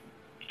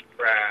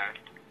 cry,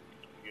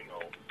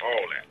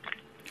 all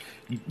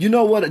that. You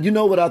know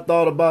what I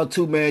thought about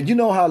too, man? You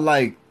know how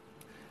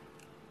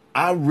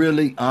I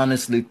really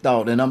honestly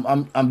thought, and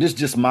I'm this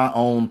just my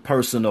own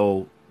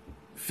personal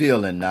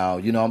feeling now.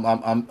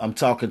 I'm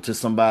talking to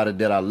somebody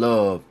that I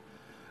love,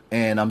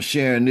 and I'm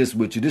sharing this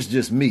with you. This is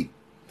just me.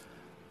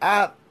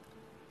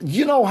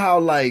 You know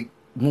how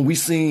when we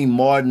seen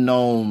Martin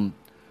on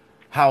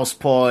House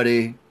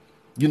Party,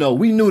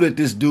 we knew that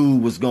this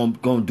dude was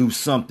gonna do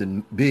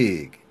something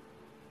big.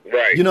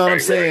 Right. You know what I'm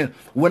saying? Right.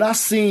 When I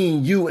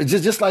seen you,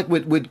 just like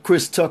with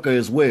Chris Tucker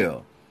as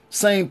well,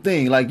 same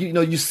thing.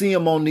 You see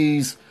him on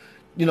these,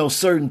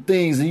 certain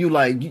things, and you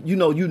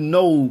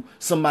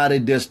somebody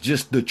that's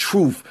just the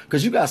truth,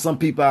 because you got some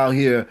people out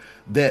here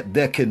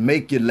that can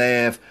make you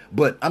laugh,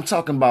 but I'm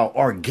talking about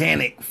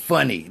organic,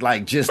 funny,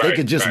 they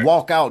could just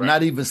walk out,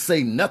 not even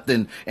say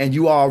nothing, and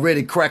you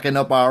already cracking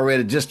up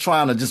already, just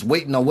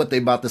waiting on what they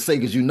about to say,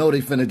 because they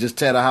finna just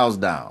tear the house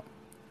down.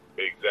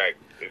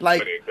 Exactly. It's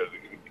funny because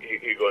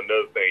here go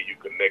another thing, you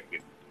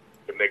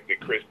connected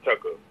Chris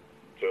Tucker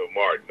to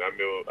Martin. I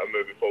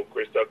remember before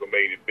Chris Tucker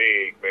made it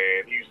big,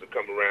 man, he used to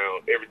come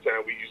around every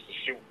time we used to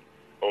shoot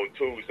on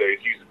Tuesdays.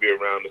 He used to be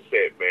around the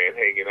set, man,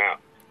 hanging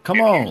out.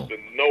 Come on.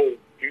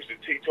 He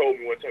told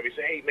me one time, he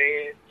said, hey,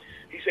 man,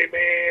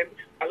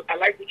 I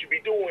like what you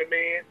be doing,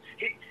 man.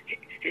 He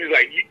was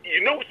like,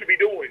 you know what you be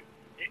doing.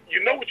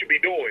 You know what you be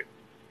doing.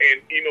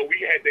 And,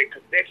 we had that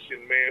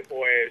connection, man,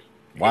 for as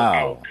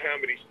our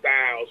comedy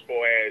styles,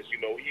 for as, he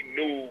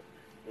knew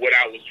what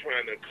I was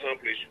trying to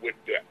accomplish with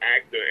the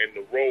actor and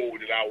the role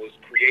that I was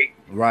creating.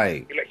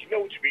 Right. He's like, you know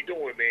what you be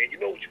doing, man. You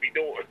know what you be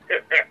doing.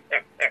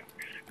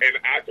 And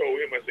I told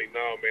him, I said,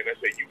 no, man. I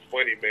said, you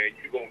funny, man.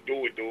 You gonna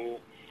do it,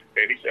 dude.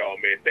 And he said, oh,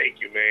 man,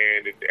 thank you,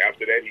 man. And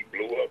after that, he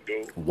blew up,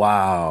 dude.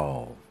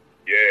 Wow.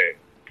 Yeah.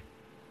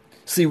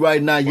 See,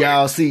 right now,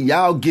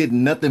 y'all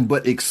getting nothing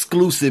but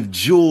exclusive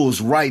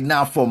jewels right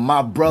now for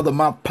my brother,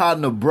 my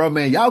partner, bro,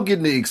 man. Y'all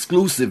getting the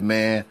exclusive,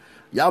 man.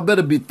 Y'all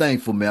better be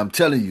thankful, man. I'm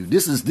telling you,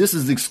 this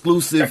is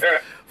exclusive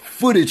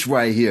footage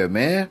right here,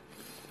 man.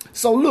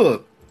 So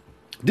look,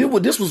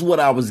 this was what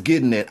I was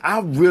getting at. I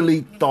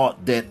really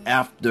thought that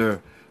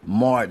after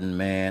Martin,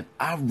 man,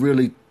 I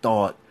really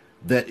thought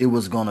that it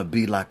was gonna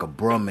be like a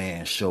Bruh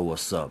Man show or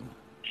something.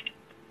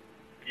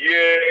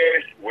 Yeah,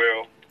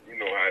 well, you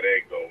know how that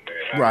go,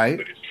 man. Right.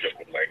 It's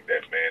simple like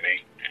that, man.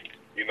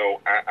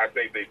 I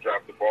think they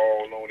dropped the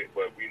ball on it,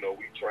 but we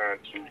trying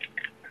to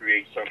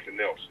create something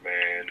else,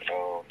 man.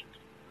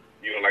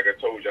 Like I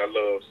told you, I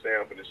love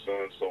Sanford and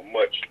Son so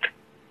much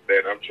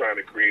that I'm trying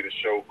to create a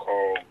show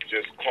called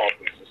Just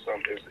Carpenters or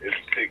something. It's a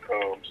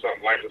sitcom,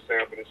 something like the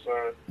Sanford and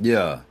Son.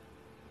 Yeah.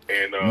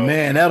 And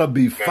man, that'll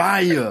be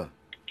fire.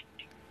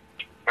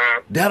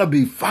 That'll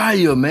be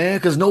fire, man,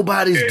 because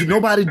nobody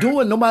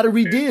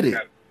redid it. We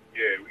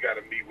got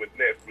to meet with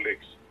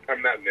Netflix.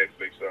 I'm not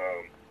Netflix.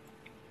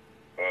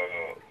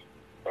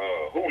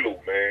 Hulu,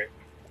 man.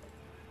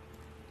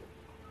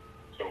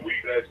 So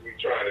that's what we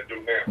trying to do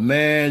now.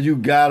 Man, you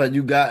got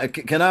it.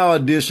 Can I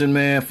audition,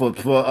 man, for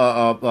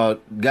a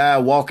guy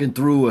walking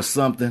through or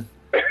something?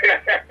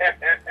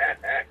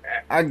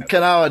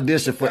 Can I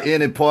audition for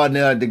any part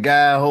there? The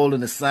guy holding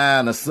the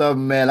sign or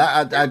something, man.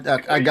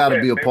 I got to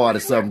be a part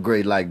of something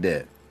great like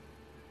that.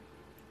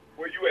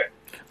 Where you at?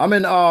 I'm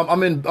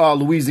in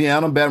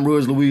Louisiana, Baton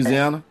Rouge,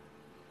 Louisiana.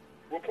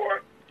 What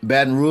part?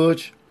 Baton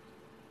Rouge.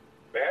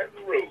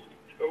 Baton Rouge.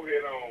 Go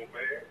ahead on,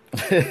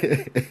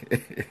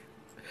 man.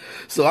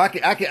 So I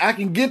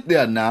can get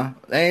there now.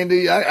 I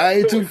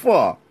ain't too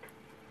far.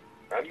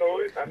 I know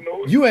it.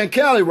 You in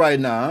Cali right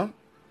now, huh?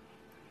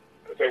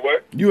 Say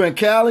what? You in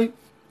Cali?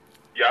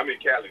 Yeah, I'm in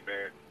Cali,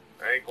 man.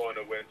 I ain't going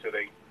nowhere until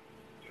they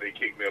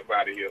kick me up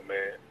out of here,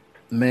 man.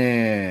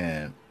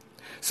 Man.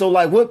 So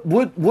like what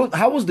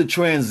how was the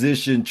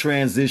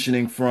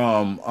transitioning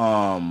from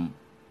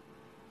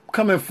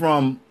coming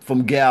from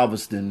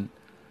Galveston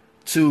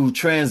to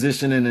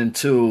transitioning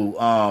into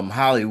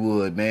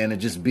Hollywood, man,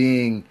 and just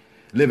living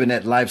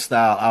that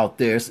lifestyle out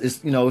there?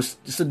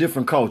 It's a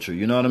different culture,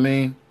 you know what I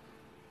mean?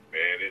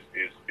 Man,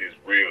 it's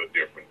real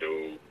different,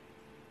 dude.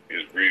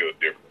 It's real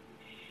different.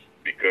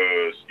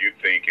 Because you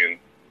thinking,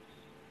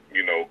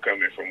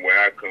 coming from where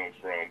I come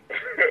from,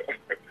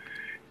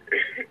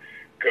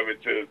 coming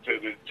to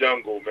the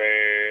jungle,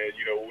 man.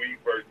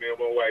 Me and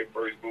my wife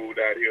first moved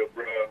out here,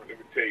 bro. Let me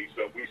tell you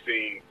something. This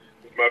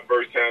is my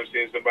first time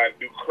seeing somebody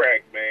do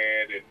crack,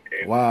 man.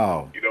 And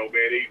wow. Man,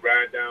 they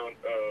ride down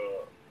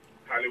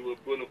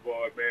Hollywood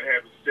Boulevard, man,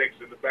 having sex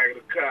in the back of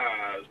the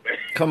cars, man.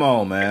 Come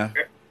on, man.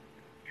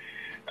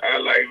 I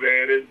like,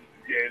 man, it's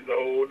a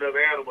whole other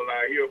animal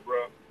out here,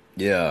 bro.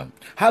 Yeah.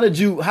 How did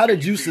you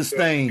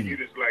sustain? You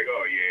just like,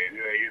 oh yeah,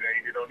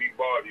 you don't need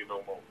bother you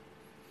no more.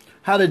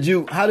 How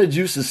did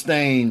you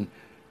sustain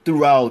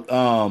throughout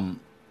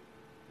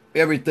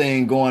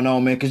everything going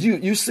on, man? Because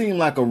you seem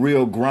like a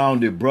real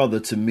grounded brother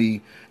to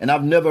me, and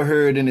I've never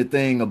heard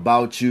anything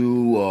about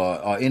you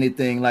or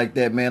anything like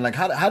that, man. Like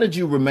how did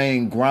you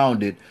remain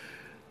grounded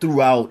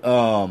throughout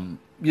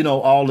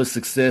all the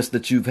success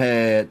that you've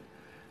had?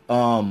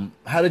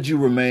 How did you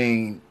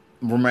remain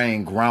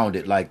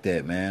grounded like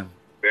that, man?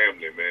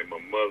 Family, man, my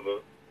mother,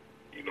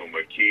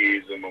 my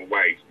kids and my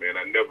wife, man.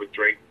 I never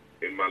drank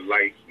in my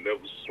life,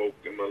 never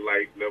smoked in my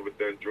life, never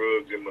done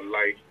drugs in my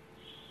life,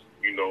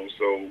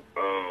 so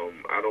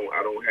I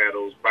don't have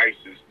those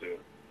vices to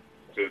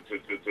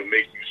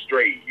make you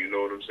straight, you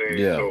know what I'm saying?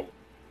 Yeah. So,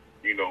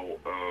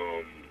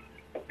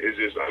 it's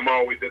just I'm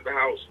always at the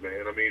house,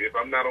 man. I mean, if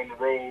I'm not on the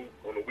road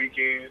on the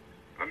weekend,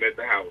 I'm at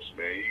the house,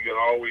 man. You can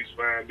always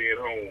find me at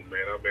home,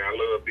 man. I mean, I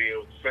love being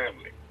with the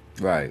family.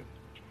 Right.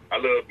 I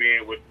love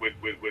being with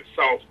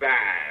soft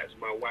thighs.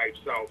 My wife's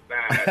soft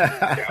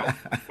thighs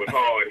with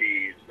hard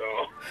heads.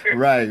 So.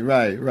 Right.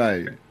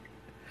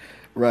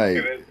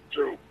 Yeah, that's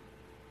true.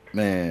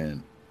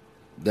 Man,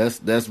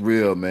 that's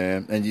real,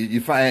 man. And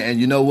you find, and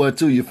you know what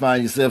too? You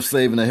find yourself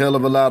saving a hell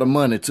of a lot of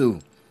money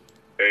too.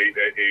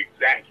 Exactly.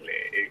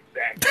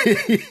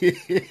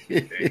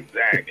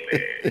 Exactly.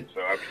 So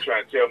I be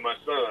trying to tell my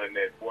son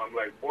that. Boy, I'm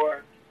like, boy,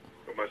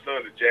 my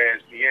son's a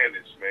jazz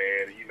pianist,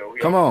 man. He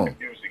Come on. The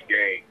music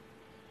game.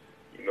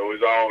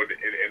 It's all, and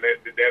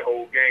that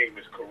whole game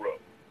is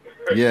corrupt.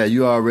 Yeah,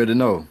 you already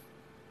know.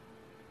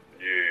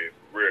 Yeah,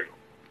 for real.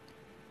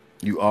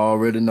 You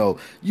already know.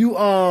 You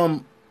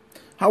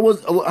how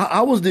was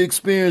the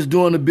experience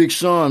doing the Big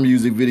Sean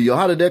music video?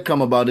 How did that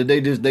come about? Did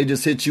they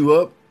just hit you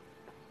up?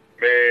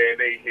 Man,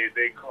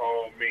 they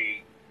called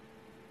me,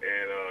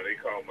 and they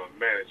called my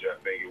manager, I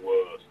think it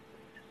was,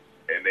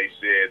 and they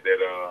said that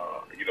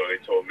they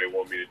told me they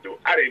want me to do it.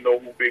 I didn't know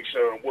who Big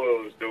Sean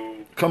was,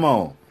 dude. Come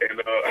on. And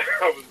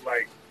I was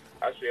like,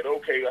 I said,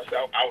 okay. I said,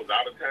 I was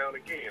out of town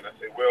again. I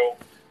said, well,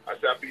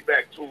 I'll be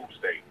back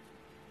Tuesday.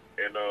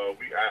 And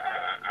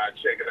I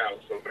check it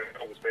out. So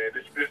man,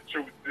 this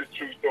true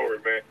story,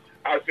 man.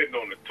 I was sitting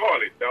on the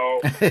toilet,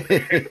 dog.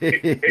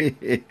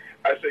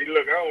 I say,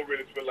 look, I don't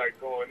really feel like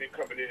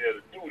coming in here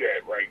to do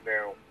that right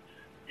now,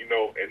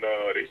 And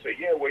they say,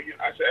 yeah, well,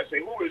 I say,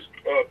 who is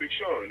Big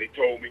Sean? And they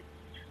told me,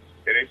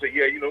 and they say,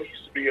 yeah, he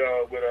used to be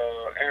with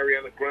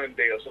Ariana Grande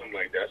or something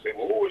like that. I said,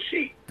 well, who is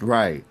she?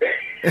 Right.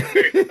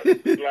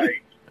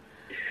 Like,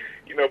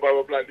 blah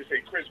blah blah. They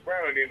say Chris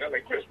Brown, and I'm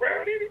like, Chris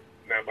Brown, in it?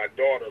 Now my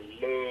daughter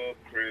loved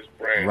Chris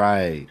Brown.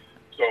 Right.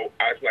 So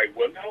I was like,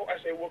 well, no. I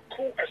said, well,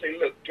 cool. I say,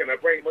 look, can I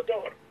bring my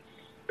daughter?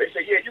 They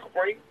say, yeah, you can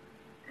bring.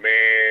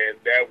 Man,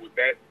 that's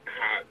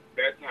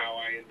how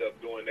I ended up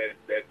doing that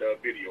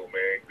video,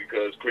 man,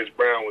 because Chris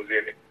Brown was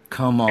in it.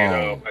 Come on.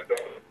 And my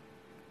daughter,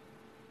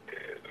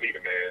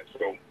 leaving, man.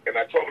 So, and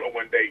I told her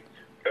one day,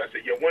 and I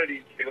said, yeah, one of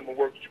these days I'm gonna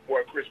work with your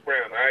boy Chris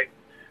Brown, all right?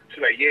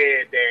 She's like,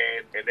 yeah,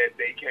 Dad, and that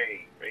day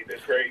came. Ain't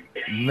that crazy?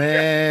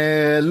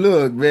 Man,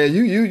 look, man,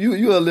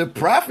 you a little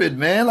prophet,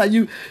 man. Like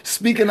you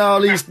speaking all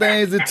these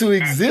things into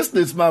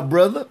existence, my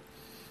brother.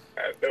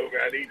 I know,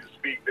 man. I need to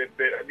speak that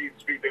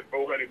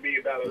 $400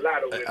 million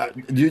lotto.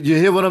 You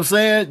hear what I'm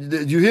saying?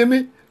 Did you hear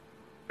me?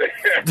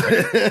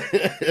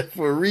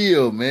 For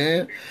real,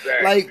 man.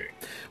 Exactly.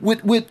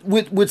 Like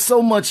with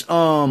so much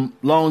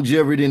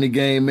longevity in the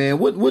game, man.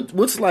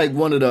 What's like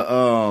one of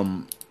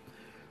the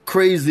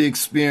crazy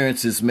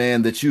experiences,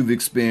 man, that you've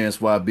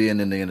experienced while being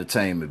in the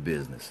entertainment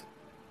business?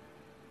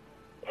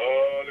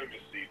 Let me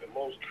see. The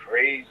most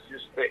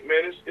craziest thing,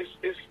 man.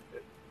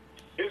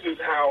 This is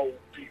how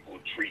people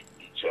treat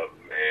each other,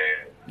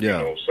 man. Yeah.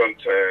 You know,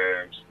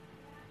 sometimes,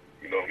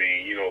 you know what I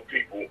mean. You know,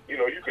 people. You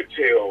know, you could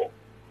tell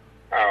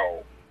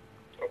how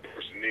a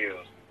person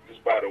is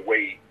just by the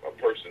way a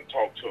person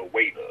talk to a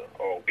waiter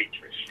or a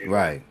waitress. You know?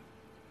 Right.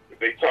 If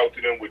they talk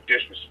to them with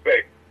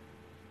disrespect,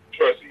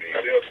 trust me,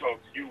 they'll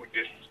talk to you with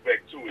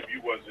disrespect too if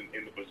you wasn't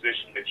in the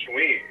position that you're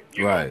in.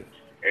 You Right.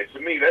 know? And to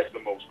me, that's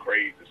the most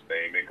craziest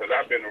thing, man, because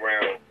I've been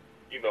around,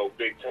 you know,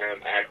 big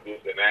time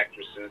actors and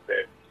actresses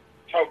that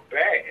talk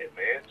bad,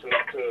 man, to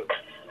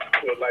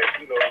like,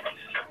 you know,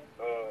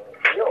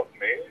 help,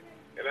 man.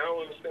 And I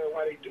don't understand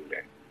why they do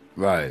that.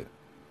 Right.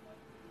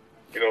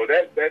 You know,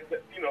 that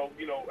you know,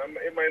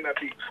 it might not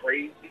be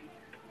crazy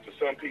to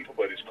some people,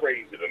 but it's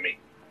crazy to me.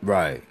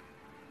 Right.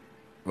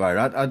 Right.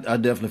 I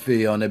definitely feel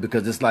you on that,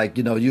 because it's like,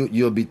 you know,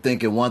 you'll be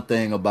thinking one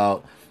thing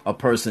about a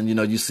person, you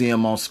know, you see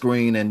him on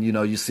screen and, you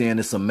know, you're seeing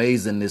this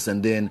amazingness.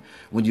 And then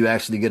when you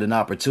actually get an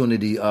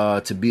opportunity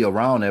to be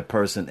around that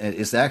person,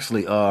 it's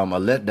actually a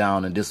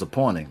letdown and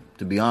disappointing,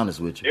 to be honest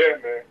with you. Yeah,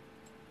 man.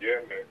 Yeah,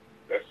 man.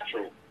 That's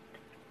true.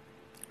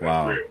 That's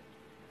Wow. real.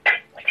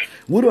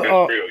 What That's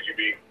real. You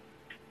be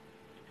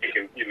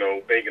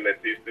thinking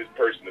that this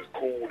person is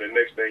cool, and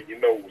next thing you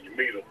know, when you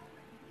meet him,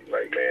 you're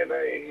like, man,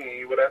 he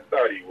ain't what I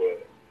thought he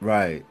was.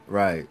 Right,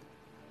 right.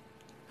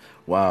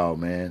 Wow,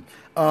 man.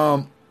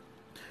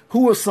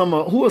 Who are some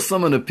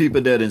of the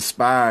people that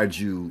inspired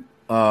you,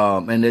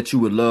 and that you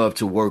would love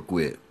to work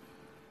with?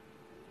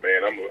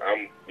 Man,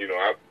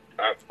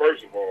 I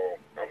first of all,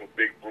 I'm a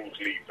big Bruce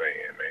Lee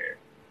fan, man.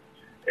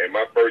 And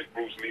my first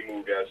Bruce Lee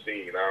movie I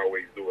seen, I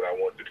always knew what I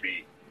wanted to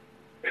be.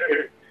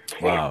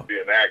 I wanted to be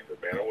an actor,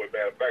 man. I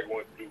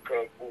wanted to do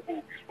kung fu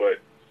movies, but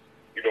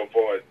you know,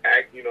 for as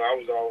act, you know, I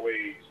was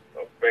always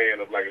a fan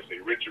of, like I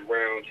said, Richard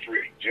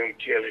Roundtree, Jim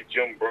Kelly,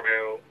 Jim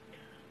Brown,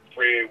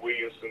 Fred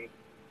Williamson,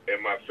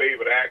 and my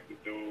favorite actor,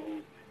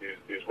 dude,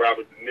 is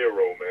Robert De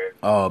Niro, man.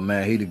 Oh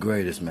man, he the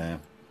greatest,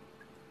 man.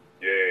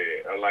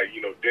 Yeah, I like,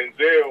 you know,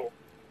 Denzel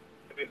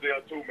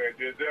too, man.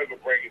 Denzel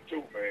gonna bring it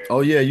too, man.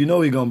 Oh yeah, you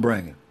know he gonna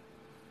bring it.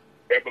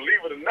 And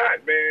believe it or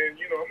not, man,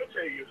 you know, I'm gonna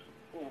tell you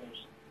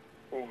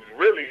who's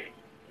really,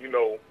 you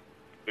know,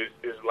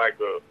 is like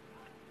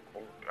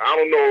I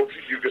don't know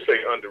if you could say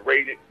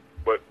underrated,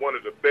 but one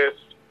of the best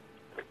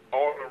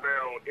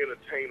all-around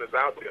entertainers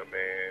out there,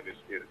 man,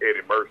 is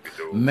Eddie Murphy,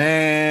 dude.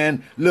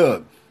 Man,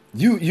 look,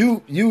 you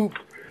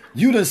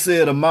done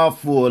said a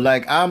mouthful.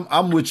 Like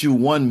I'm with you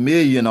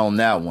 1,000,000 on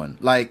that one.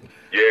 Like,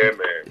 yeah,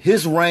 man,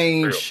 his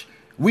range,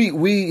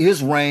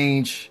 his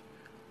range.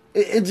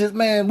 It just,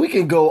 man, we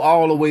can go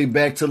all the way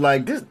back to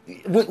like this.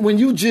 When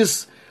you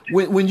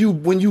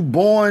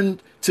born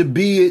to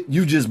be it,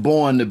 you just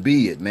born to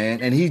be it,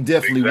 man. And he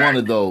definitely one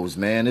of those,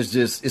 man.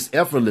 It's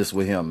effortless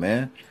with him,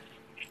 man.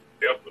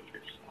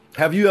 Effortless.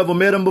 Have you ever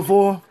met him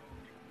before?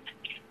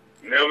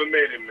 Never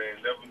met him,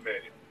 man. Never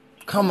met him.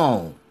 Come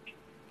on.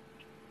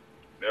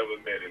 Never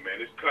met him, man.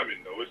 It's coming,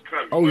 though. It's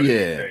coming. Oh,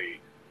 yeah.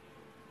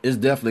 It's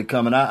definitely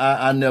coming.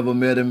 I never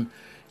met him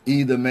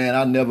either, man.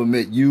 I never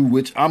met you,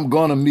 which I'm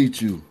gonna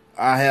meet you.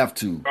 I have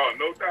to. Oh,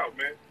 no doubt,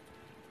 man.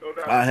 No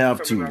doubt. I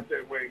have to. Out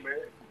that way, man.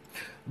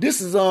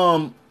 This is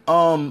I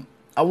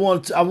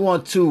want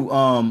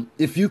to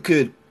if you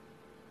could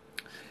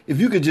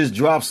just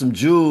drop some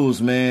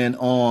jewels, man,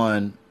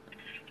 on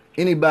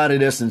anybody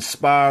that's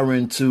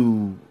inspiring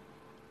to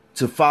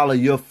follow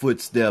your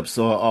footsteps,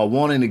 or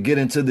wanting to get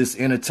into this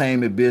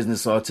entertainment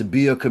business, or to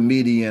be a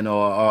comedian,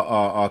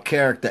 or a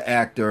character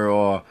actor,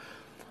 or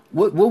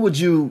what would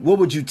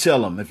you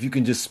tell them if you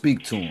can just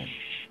speak to them?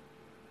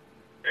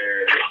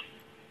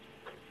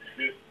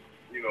 Just,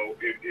 you know,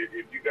 if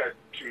you got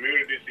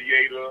community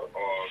theater,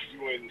 or if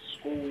you in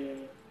school,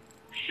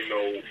 you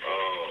know,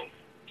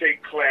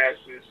 take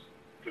classes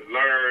to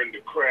learn the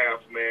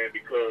craft, man,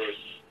 because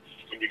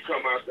when you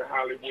come out to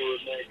Hollywood,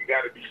 man, you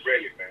got to be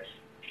ready, man.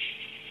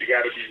 You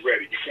got to be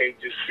ready. You can't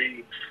just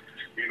be,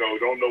 you know,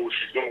 don't know what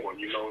you're doing,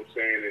 you know what I'm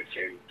saying?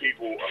 And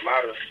people, a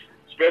lot of,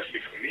 especially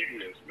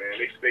comedians, man,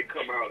 they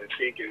come out and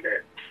thinking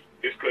that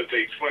it's because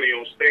they funny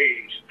on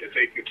stage that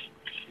they could,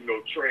 you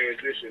know,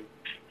 transition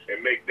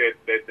and make that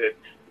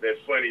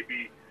funny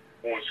be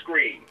on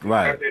screen.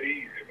 Right. Not that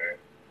easy, man.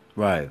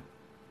 Right.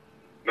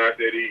 Not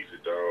that easy,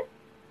 dog.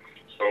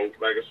 So,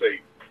 like I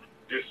say,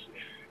 just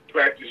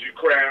practice your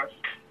craft,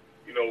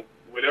 you know,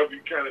 whatever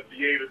kind of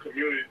theater,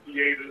 community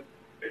theater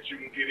that you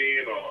can get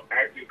in, or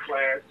acting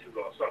classes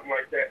or something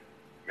like that,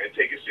 man,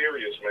 take it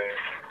serious, man.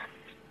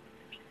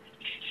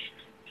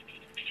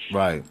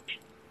 Right.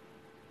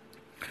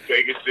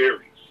 Take it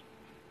serious.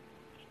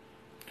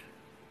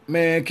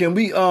 Man, can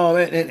we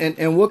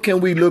and what can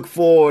we look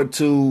forward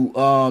to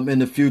in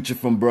the future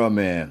from bruh,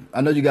 man?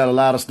 I know you got a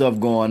lot of stuff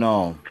going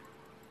on.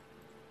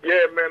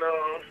 Yeah, man.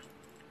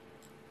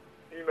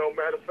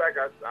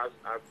 fact,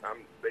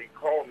 they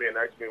called me and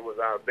asked me was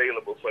I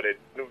available for that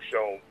new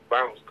show,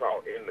 Bounce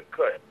Call, In the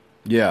Cut.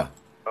 Yeah.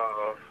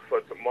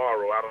 For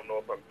tomorrow. I don't know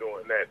if I'm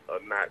doing that or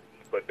not,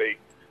 but they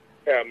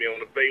have me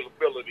on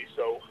availability,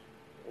 so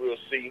we'll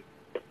see.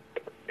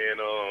 And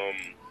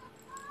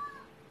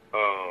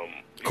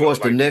of course,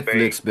 the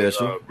Netflix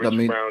special.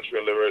 Richard Brown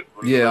Triller,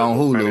 yeah, on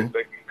Hulu. I think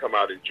it can come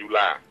out in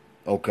July.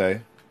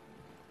 Okay.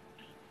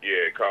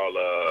 Yeah, called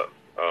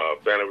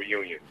Family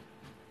Reunion.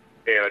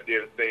 And I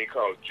did a thing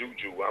called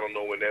Juju. I don't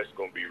know when that's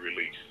going to be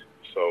released.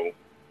 So,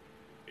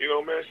 you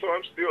know, man, so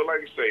I'm still,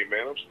 like I say,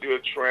 man, I'm still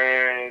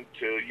trying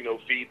to, you know,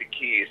 feed the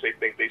kids. They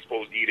think they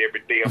supposed to eat every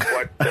day.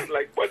 I'm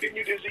like, what, didn't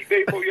you just eat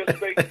day before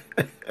yesterday?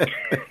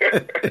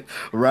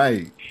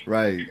 Right.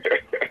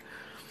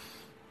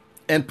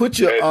 And put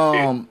your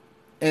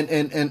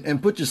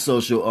and put your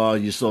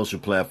social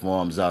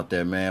platforms out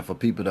there, man, for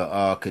people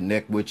to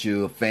connect with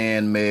you,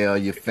 fan mail,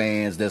 your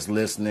fans that's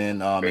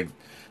listening,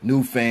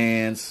 new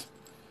fans.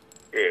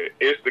 Yeah,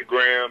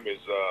 Instagram is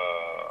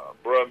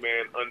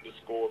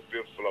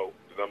Bruhman_5flow,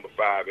 the number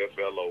 5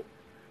 FLO,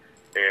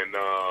 and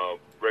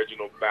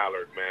Reginald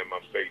Ballard, man, my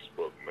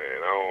Facebook,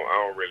 man.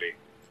 I don't really.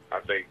 I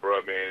think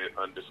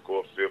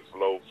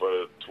Bruhman_5flow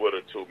for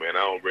Twitter too, man. I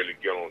don't really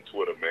get on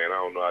Twitter, man. I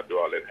don't know how to do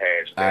all that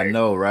hashtag. I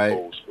know, right?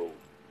 Old school.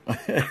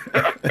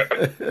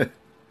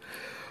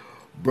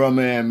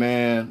 Bruhman,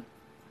 man,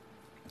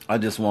 I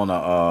just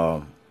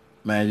wanna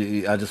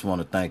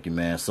thank you,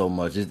 man, so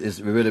much. It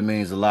really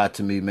means a lot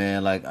to me,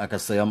 man. Like I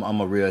say,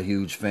 I'm a real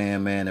huge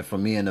fan, man, and for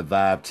me and the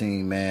Vibe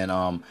team, man,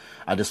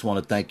 I just want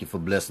to thank you for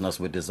blessing us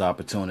with this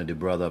opportunity,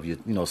 brother, of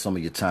some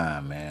of your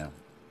time, man.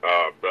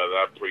 Brother,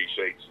 I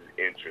appreciate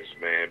your interest,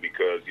 man,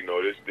 because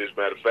this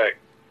matter of fact,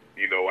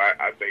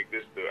 I think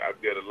I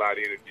did a lot of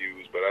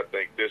interviews, but I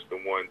think this the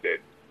one that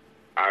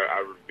I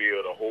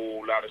revealed a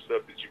whole lot of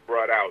stuff that you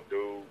brought out,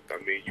 dude. I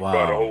mean, you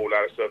brought a whole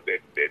lot of stuff that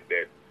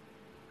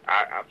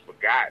I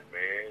forgot,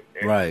 man.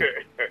 And right.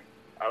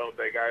 I don't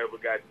think I ever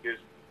got this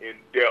in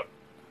depth,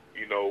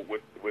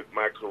 with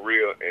my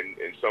career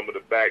and some of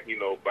the back,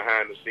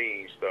 behind the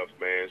scenes stuff,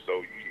 man.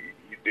 So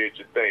you did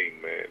your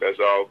thing, man. That's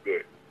all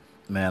good.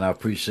 Man, I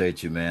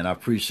appreciate you, man. I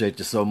appreciate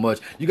you so much.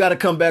 You got to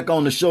come back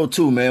on the show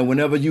too, man.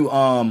 Whenever you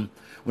want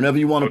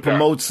to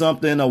promote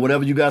something or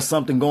whatever, you got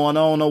something going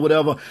on or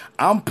whatever,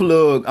 I'm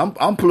plugged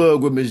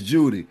with Miss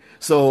Judy.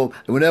 So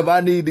whenever I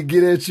need to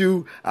get at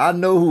you, I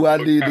know who I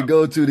need to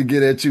go to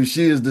get at you.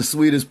 She is the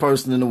sweetest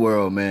person in the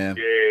world, man.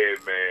 Yeah,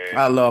 man.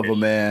 I love her,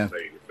 man.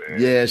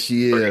 Yeah,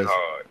 she is. Working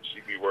hard.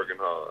 She be working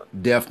hard.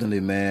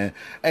 Definitely, man.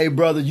 Hey,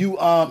 brother, you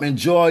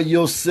enjoy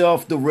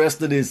yourself the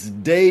rest of this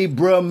day,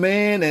 bruh,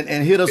 man,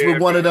 and hit us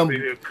with one of them. I'm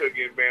here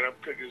cooking, man. I'm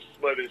cooking,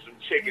 smothering some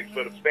chicken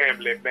for the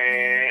family,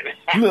 man.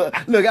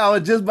 Look, I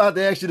was just about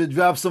to ask you to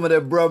drop some of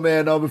that, bruh,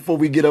 man, on before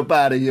we get up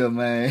out of here,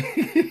 man.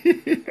 Hey,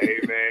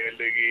 man,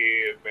 look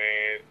here,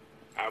 man.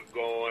 I'm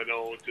going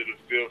on to the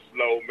 5th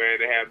floor, man,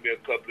 to have me a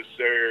couple of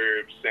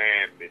Serb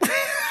sandwiches.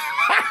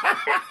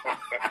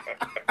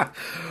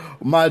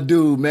 My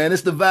dude, man,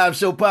 it's the Vibe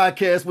Show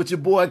podcast with your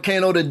boy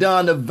Kano the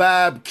Don, the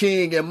Vibe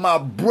King, and my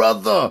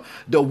brother,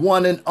 the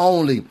one and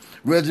only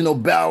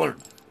Reginald Ballard.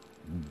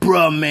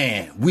 Bruh,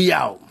 man, we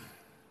out.